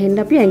තැන්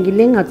වැහෙන්න අපි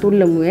ඇඟිල්ලෙන්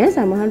අතුල්ලමු ඈ.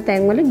 සමහර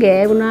තැන්වල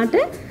ගෑවුනාට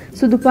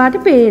සුදු පාට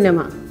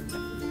පේනවා.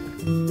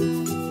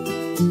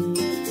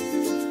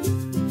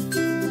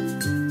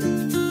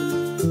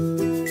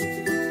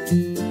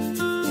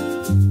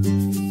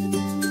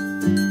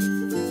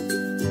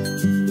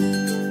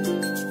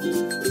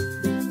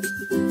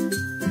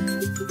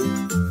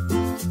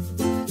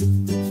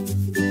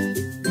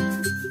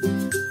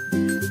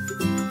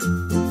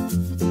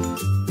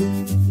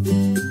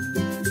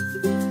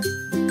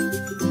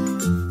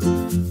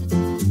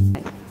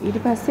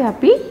 ඊට පස්සේ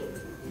අපි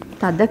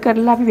තද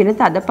කරලා අපි වෙන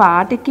තද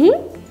පාටකින්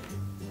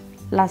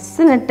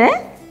ලස්සනට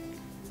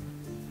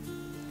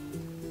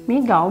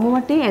මේ ගවුම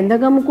වටේ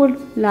ඇඳගමුකෝ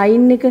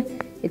ලයින් එක.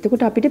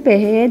 එතකොට අපිට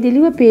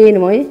පැහැදිලිව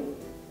පේනවා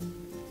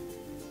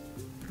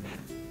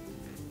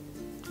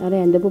අර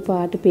ඇඳපු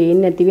පාට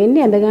පේන්නේ නැති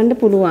වෙන්නේ ඇඳ ගන්න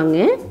පුළුවන්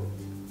ඈ.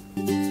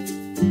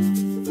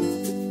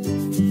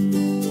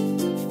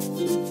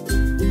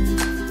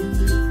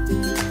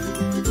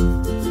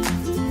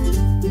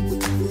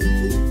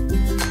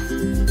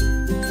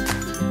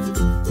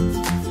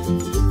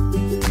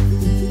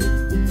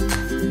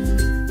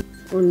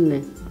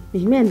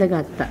 මෙහෙම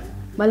ඇඳගත්තා.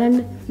 බලන්න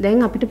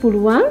දැන් අපිට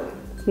පුළුවන්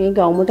මේ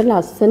ගවුමට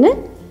ලස්සන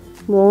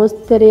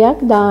මෝස්තරයක්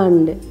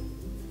දාන්න.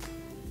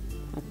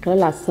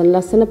 අක්කලා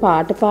ලස්සන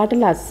පාට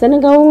ලස්සන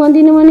ගවුම්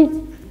අඳිනවනේ.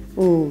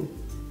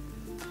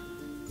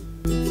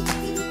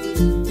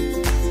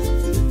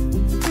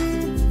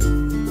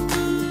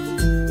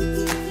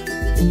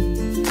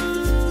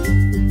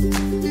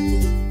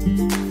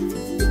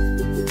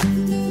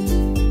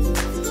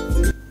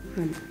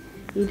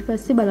 ඊට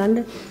පස්සේ බලන්න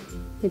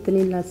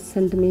මෙතනින්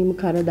ලස්සනට මේම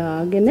කර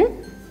දාගෙන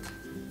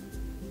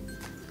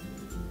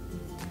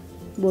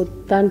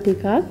බොත්තම්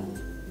ටිකක්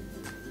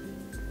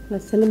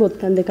ලස්සන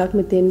බොත්තම් දෙකක්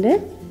මෙතෙන්ද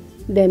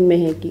දැම්ම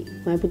හැකි.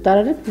 මම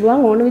පුතාලට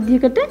පුළුවන් ඕන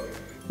විදිහකට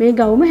මේ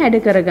ගවුම හැඩ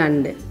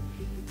කරගන්න.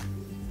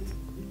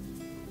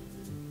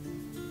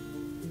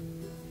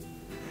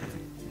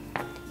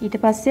 ඊට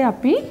පස්සේ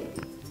අපි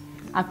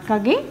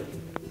අක්කගේ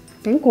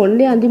දැන්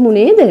කොණ්ඩේ අඳිමු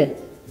නේද?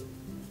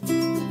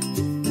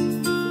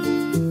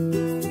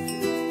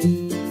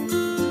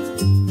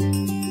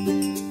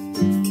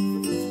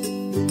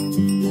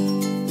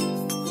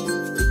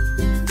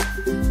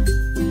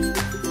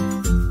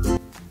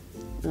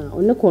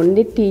 ඔන්න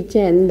කොණ්ඩේ ටීචර්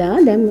ඇඳා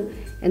දැන්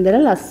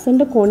ඇඳලා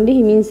ලස්සනට කොණ්ඩේ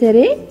හිමින්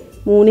සැරේ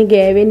මූණේ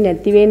ගෑවෙන්නේ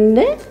නැති වෙන්න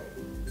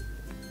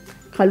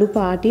කළු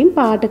පාටින්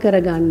පාට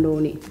කරගන්න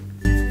ඕනේ.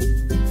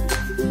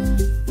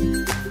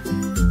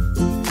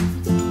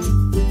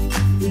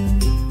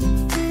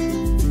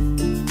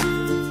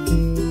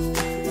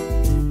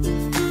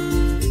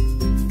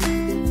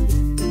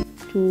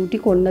 චූටි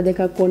කොන්න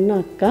දෙකක් ඔන්න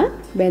අක්කා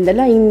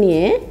බැඳලා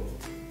ඉන්නේ ඈ.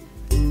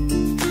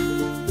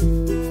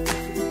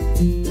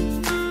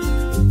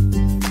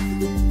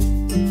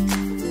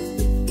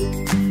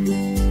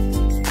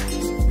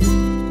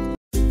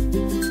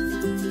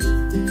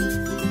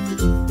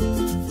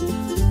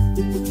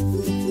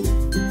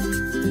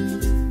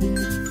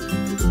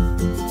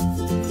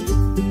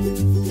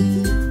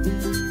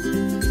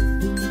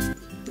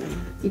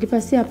 ඊට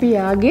පස්සේ අපි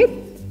යාගේ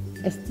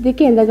S2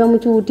 ඇඳගමු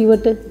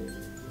චූටිවට.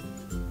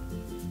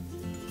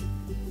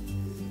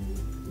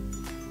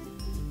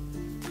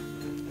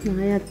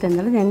 නායත්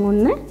ඇඳලා දැන්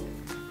ඔන්න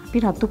අපි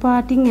රතු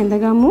පාටින්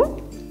ඇඳගමු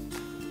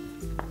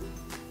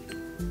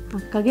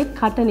අක්කගේ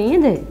කට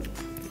නේද?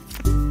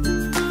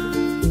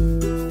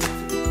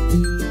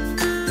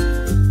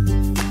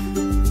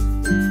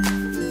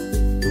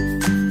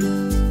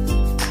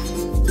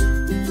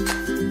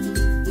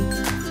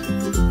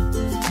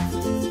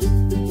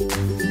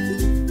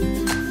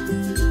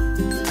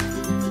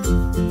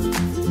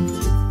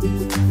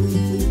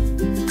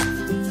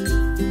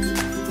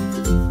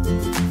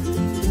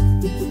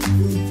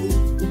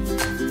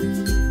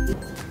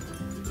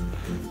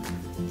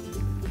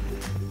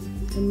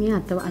 මේ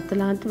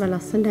අතලාන්ත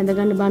ලස්සනට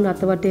ඇඳගන්න බාන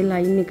අත වටේ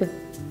ලයින් එක.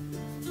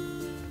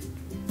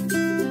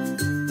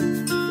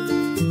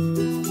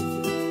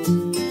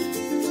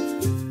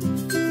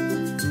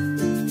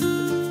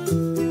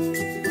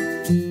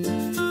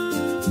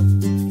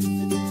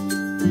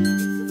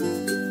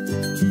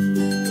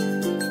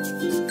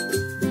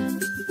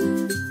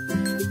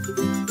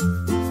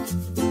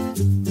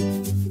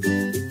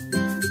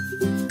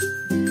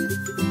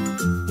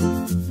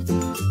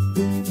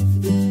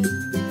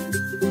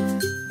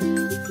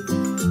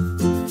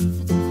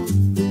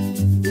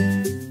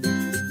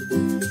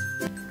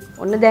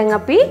 දැන්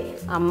අපි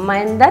අම්මා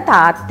ඇඳා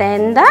තාත්තා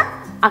ඇඳා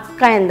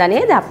අක්කා ඇඳා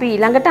නේද? අපි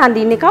ඊළඟට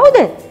අඳින්නේ කවුද?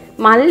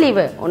 මල්ලිව.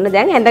 ඔන්න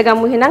දැන්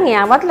ඇඳගමු එහෙනම්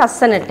එයාවත්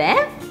ලස්සනට ඈ.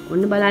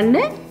 ඔන්න බලන්න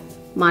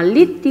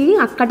මල්ලිත්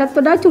ඉතින් අක්කටත්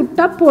වඩා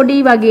චුට්ටක් පොඩි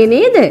වගේ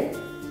නේද?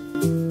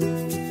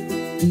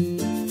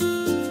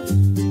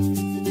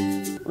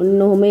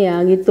 ඔන්න ඔහම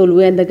එයාගේ ඔළුව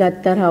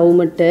ඇඳගත්තා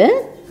රවුමට.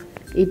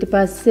 ඊට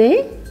පස්සේ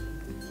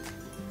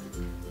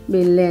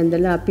බෙල්ල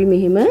ඇඳලා අපි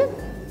මෙහෙම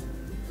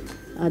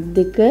අත්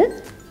දෙක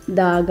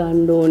දා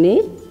ගන්න ඕනේ.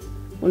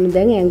 ඔන්න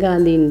දැන් ඇඟ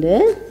අඳින්න.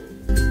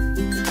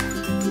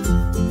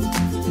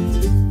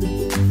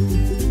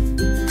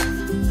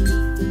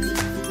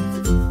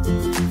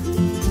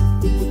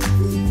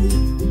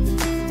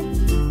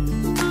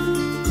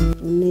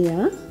 ඔන්න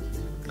යා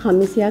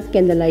කමිසයක්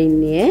ඇඳලා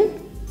ඉන්නේ.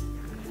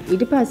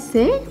 ඊට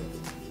පස්සේ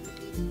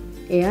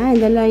එයා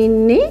ඇඳලා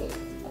ඉන්නේ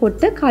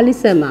කොට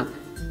කලිසමක්.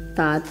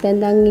 තාත්තා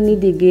ඇඳන්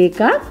ඉන්නේ දිග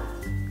එකක්.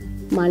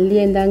 මල්ලි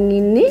ඇඳන්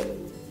ඉන්නේ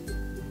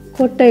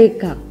කොට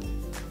එකක්.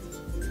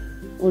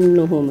 ඔන්න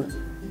ඔහොම.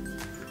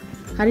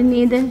 හරි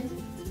නේද?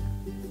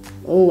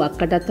 ඔව්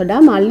අක්කටත් වඩා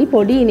මල්ලි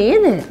පොඩි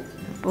නේද?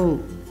 ඔව්.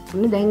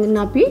 ඔන්න දැන්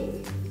අපි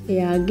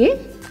එයාගේ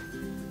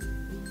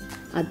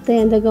අත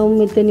ඇඳගමු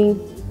මෙතනින්.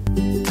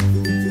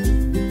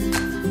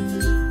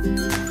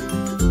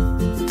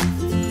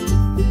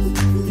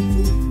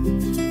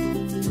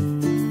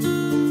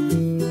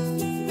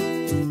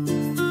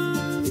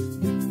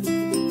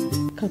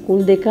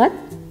 කකුල් දෙකත්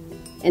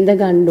ඇඳ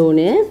ගන්න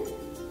ඕනේ.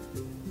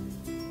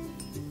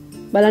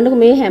 බලන්නකො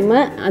මේ හැම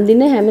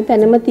අඳින හැම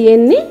තැනම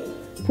තියෙන්නේ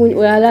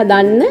ඔයාලා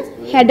දන්න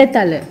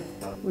හැඩතල.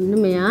 ඔන්න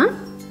මෙයා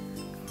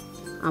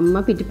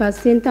අම්මා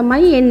පිටිපස්සෙන්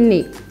තමයි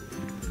එන්නේ.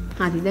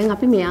 හරි දැන්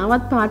අපි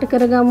මෙයාවත් පාට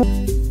කරගමු.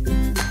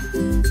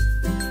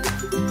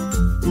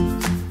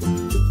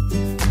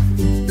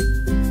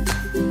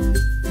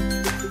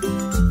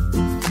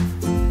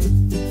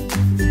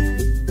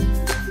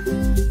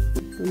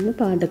 ඔන්න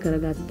පාට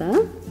කරගත්තා.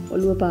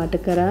 ඔළුව පාට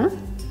කරා.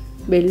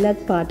 බෙල්ලත්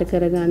පාට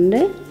කරගන්න.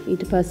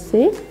 ඊට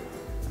පස්සේ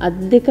අත්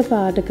දෙක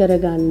පාට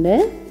කරගන්න.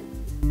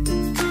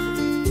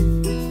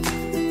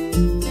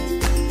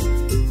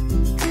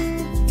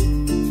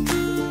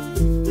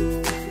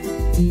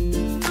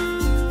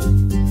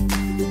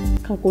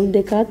 කකුල්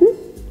දෙකත්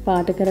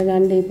පාට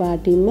කරගන්න මේ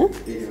පාටින්ම.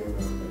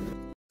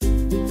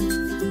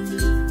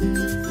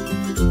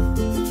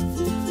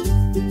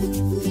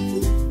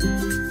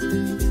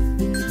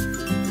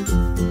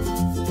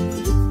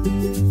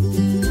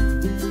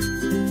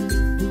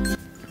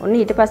 ඔන්න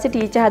ඊට පස්සේ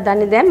ටීචර්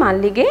හදන්නේ දැන්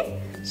මල්ලිගේ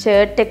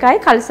ෂර්ට් එකයි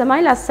කල්සමයි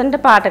ලස්සනට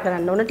පාට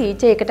කරන්න. ඕන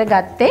ටීචර් එකට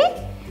ගත්තේ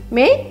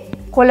මේ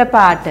කොළ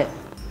පාට.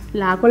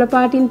 ලා කොළ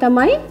පාටින්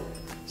තමයි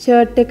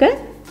ෂර්ට් එක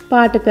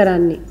පාට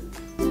කරන්නේ.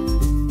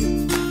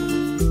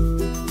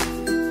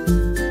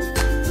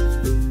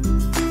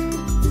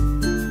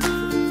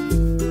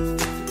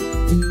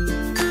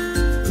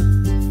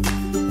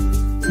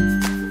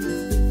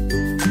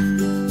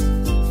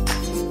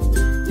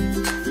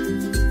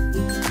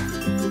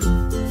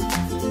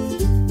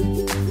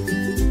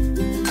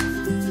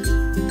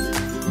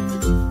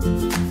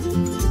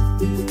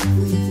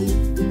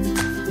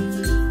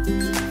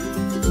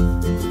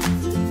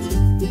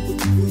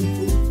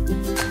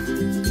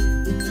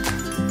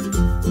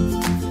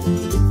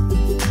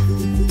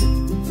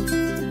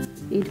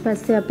 ඊට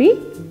පස්සේ අපි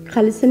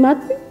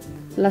කලිසමත්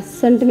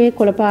ලස්සනට මේ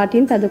කොළ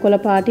පාටින් තද කොළ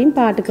පාටින්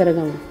පාට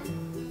කරගමු.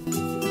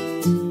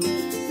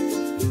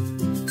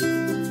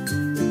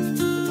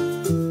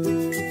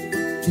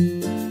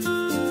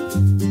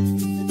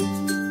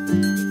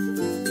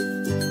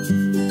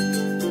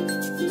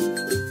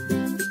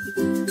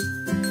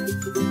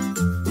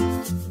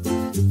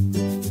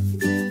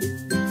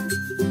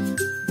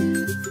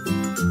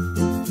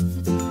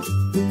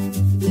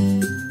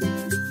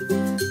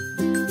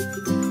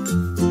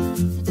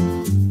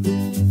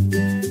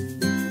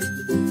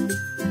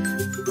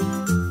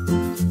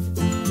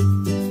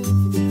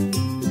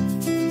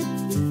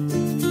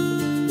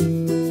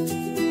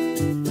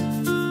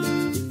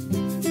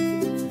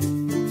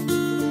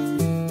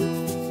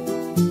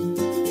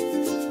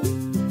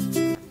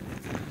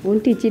 උන්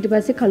ටීචර් ඊට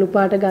පස්සේ කළු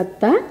පාට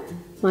ගත්තා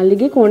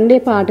මල්ලිගේ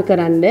කොණ්ඩේ පාට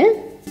කරන්න.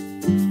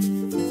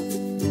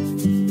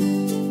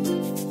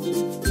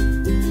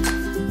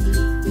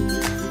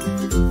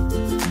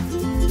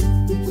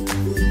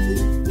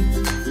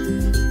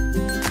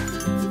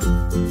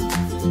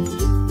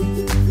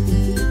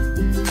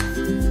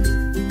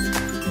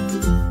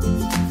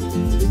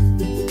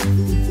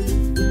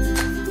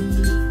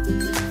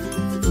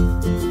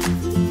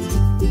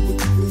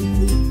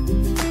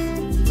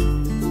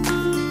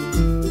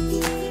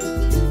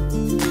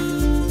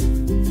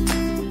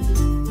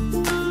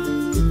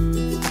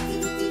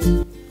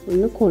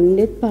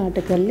 කොණ්ඩෙත් පාට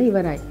කරලා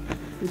ඉවරයි.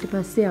 ඊට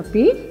පස්සේ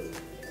අපි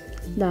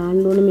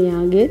දාන්න ඕනේ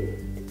මෙයාගේ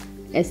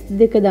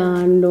S2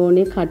 දාන්න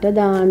ඕනේ, කට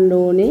දාන්න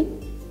ඕනේ.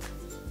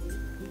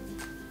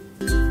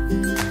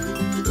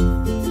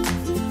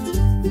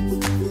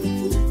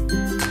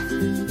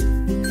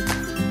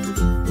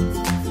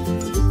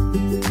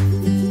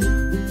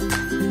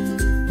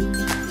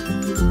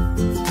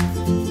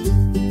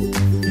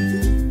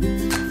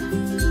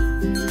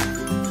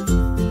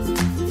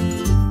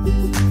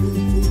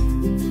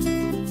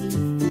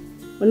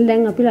 ඔන්න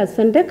දැන් අපි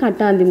ලස්සනට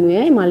කට අඳිමු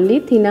ඈ. මල්ලි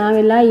තිනා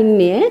වෙලා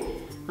ඉන්නේ.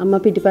 අම්මා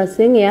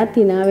පිටිපස්සෙන් එයා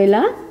තිනා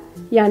වෙලා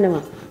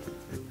යනවා.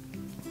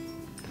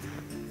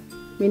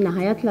 මේ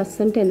නහයත්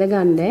ලස්සනට ඇඳ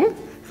ගන්න.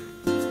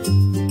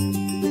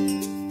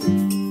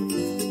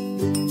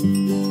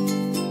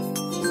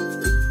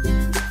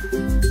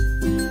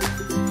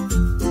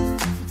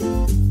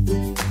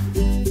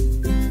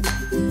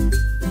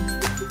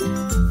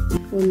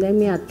 දැන්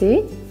මේ අතේ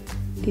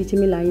ටීචර්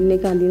මේ ලයින්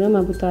එක අඳිනවා.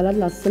 මම පුතාලා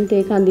ලස්සනට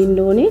ඒක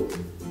අඳින්න ඕනේ.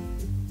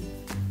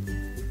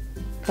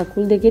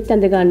 කකුල් දෙකෙත්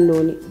ඇඳ ගන්න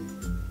ඕනේ.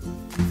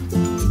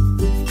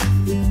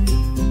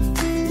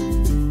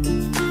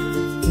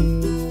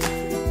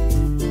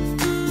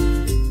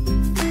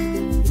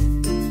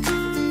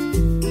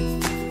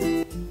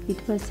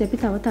 ඊට පස්සේ අපි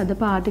තව තද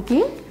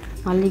පාටකින්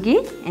මල්ලිගේ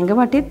ඇඟ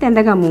වටේත් ඇඳ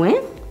ගමු ඈ.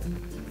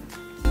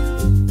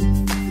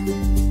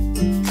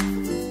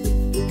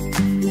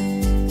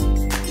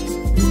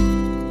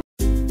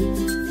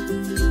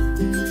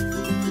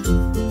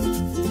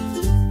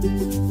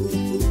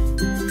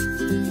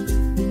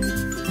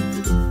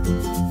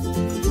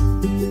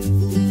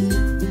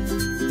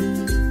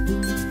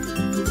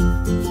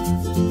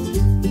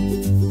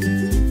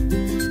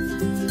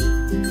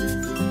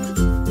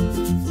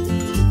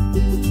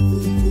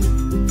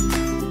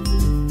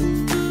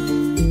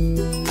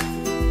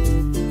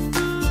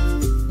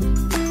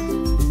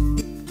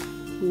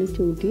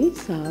 චූටි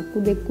සාක්කු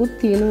දෙකකුත්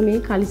තියෙනවා මේ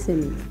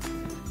කලිසමේ.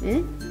 ඈ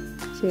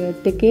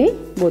ෂර්ට් එකේ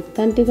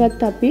බොත්තම්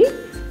ටිකත් අපි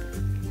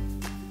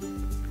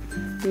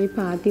මේ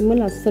පාටින්ම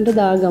ලස්සනට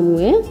දාගමු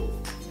ඈ.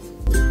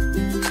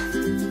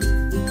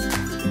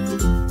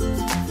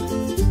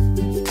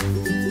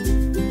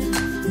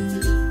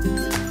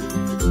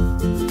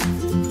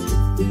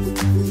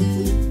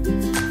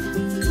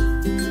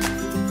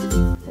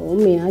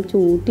 මෙයා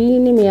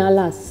චූටිනේ මෙයා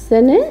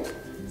ලස්සන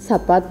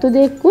සපත්තු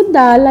දෙකකුත්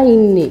දාලා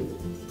ඉන්නේ.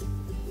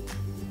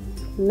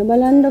 ඔන්න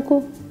බලන්නකෝ.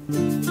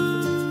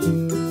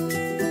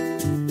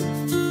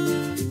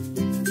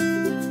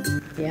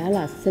 එයා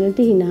ලස්සනට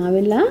hina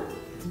වෙලා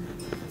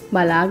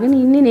බලාගෙන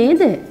ඉන්නේ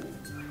නේද?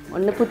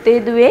 ඔන්න පුතේ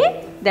දුවේ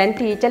දැන්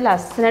ටීචර්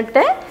ලස්සනට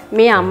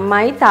මේ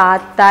අම්මයි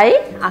තාත්තයි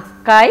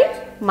අක්කයි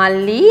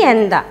මල්ලි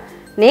ඇඳා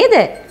නේද?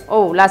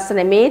 ඔව් ලස්සන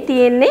මේ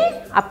තියෙන්නේ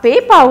අපේ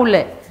පවුල.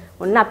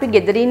 ඔන්න අපි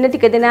ගෙදර ඉන්න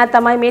ටික දෙනා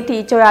තමයි මේ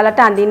ටීචර්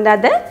ඔයාලට අඳින්න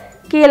අද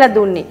කියලා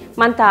දුන්නේ.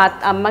 මං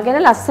අම්මා ගැන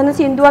ලස්සන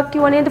සින්දුවක්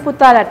කිව්ව නේද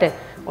පුතාලට?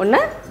 ඔන්න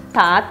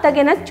තාත්තා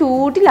ගැන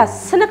චූටි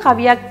ලස්සන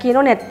කවියක්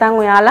කියනෝ නැත්තම්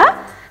ඔයාලා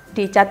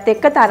ටීචර්ත්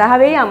එක්ක තරහ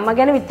වෙයි අම්මා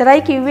ගැන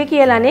විතරයි කිව්වේ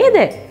කියලා නේද?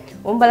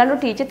 උන් බලන්න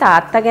ටීචර්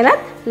තාත්තා ගැන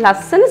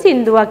ලස්සන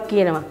සින්දුවක්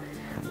කියනවා.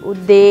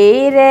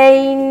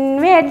 උදේරයින්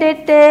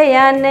වැඩට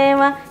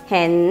යනවා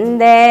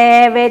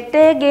හැන්දෑවට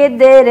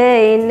ගෙදර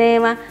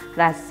එනවා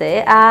රස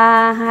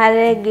ආහාර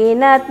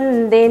ගෙනත්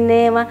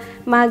දෙනවා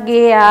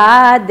මගේ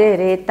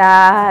ආදරේ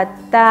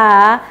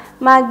තාත්තා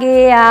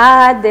මගේ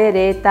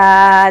ආදරේ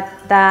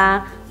තාත්තා.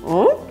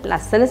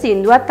 ලස්සන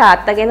සින්දුවක්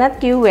තාත්තා ගැනත්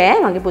කිව්වේ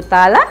මගේ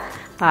පුතාලා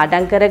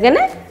පාඩම් කරගෙන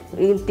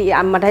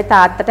අම්මටයි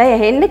තාත්තටයි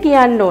ඇහෙන්න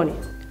කියන්න ඕනේ.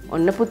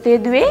 ඔන්න පුතේ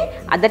දුවේ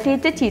අද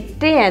ටීචර්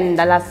චිත්‍රය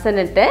ඇඳලා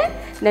ලස්සනට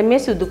දැන් මේ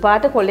සුදු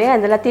පාට කොලේ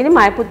ඇඳලා තියෙන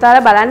මයි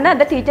පුතාලා බලන්න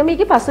අද ටීචර්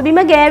මේකේ පසුබිම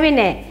ගෑවේ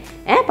නෑ.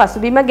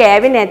 පසුබිම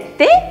ගෑවේ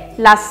නැත්තේ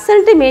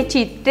ලස්සනට මේ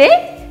චිත්‍රේ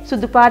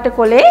සුදු පාට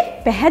කොලේ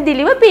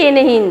පැහැදිලිව පේන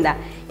හින්දා.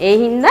 ඒ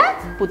හින්දා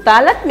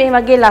පුතාලත් මේ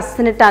වගේ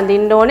ලස්සනට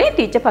අඳින්න ඕනේ.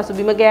 ටීචර්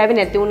පසුබිම ගෑවේ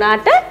නැති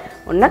වුණාට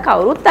ඔන්න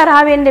කවුරුත් තරහ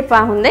වෙන්න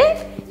එපා හොඳේ.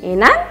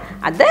 එහෙනම්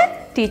අද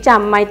ටීචර්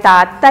අම්මයි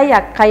තාත්තයි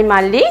අක්කයි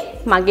මල්ලි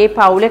මගේ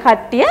පවුලේ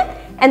කට්ටිය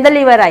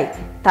ඇඳලා ඉවරයි.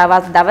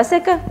 තවත්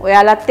දවසක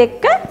ඔයාලත්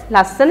එක්ක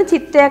ලස්සන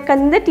චිත්‍රයක්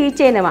අඳින්න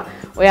ටීචර් එනවා.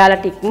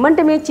 ඔයාලට ඉක්මනට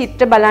මේ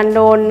චිත්‍ර බලන්න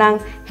ඕන නම්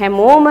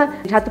හැමෝම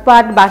රතු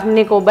පාට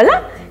බටන් එක ඔබලා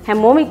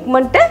හැමෝම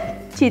ඉක්මනට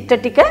චිත්‍ර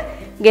ටික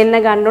ගෙන්න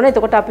ගන්න ඕනේ.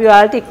 එතකොට අපි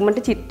ඔයාලට ඉක්මනට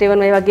චිත්‍ර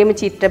වෙන මේ වගේම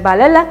චිත්‍ර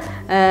බලලා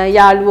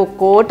යාළුවෝ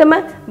ඔක්කොටම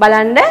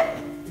බලන්න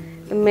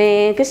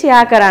මේක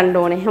ෂෙයා කරන්න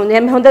ඕනේ.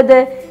 හොඳද?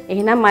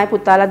 එහෙනම් මයි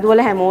පුතාලා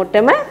දුවලා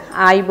හැමෝටම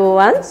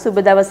ආයිබෝවන් සුබ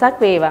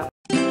දවසක් වේවා.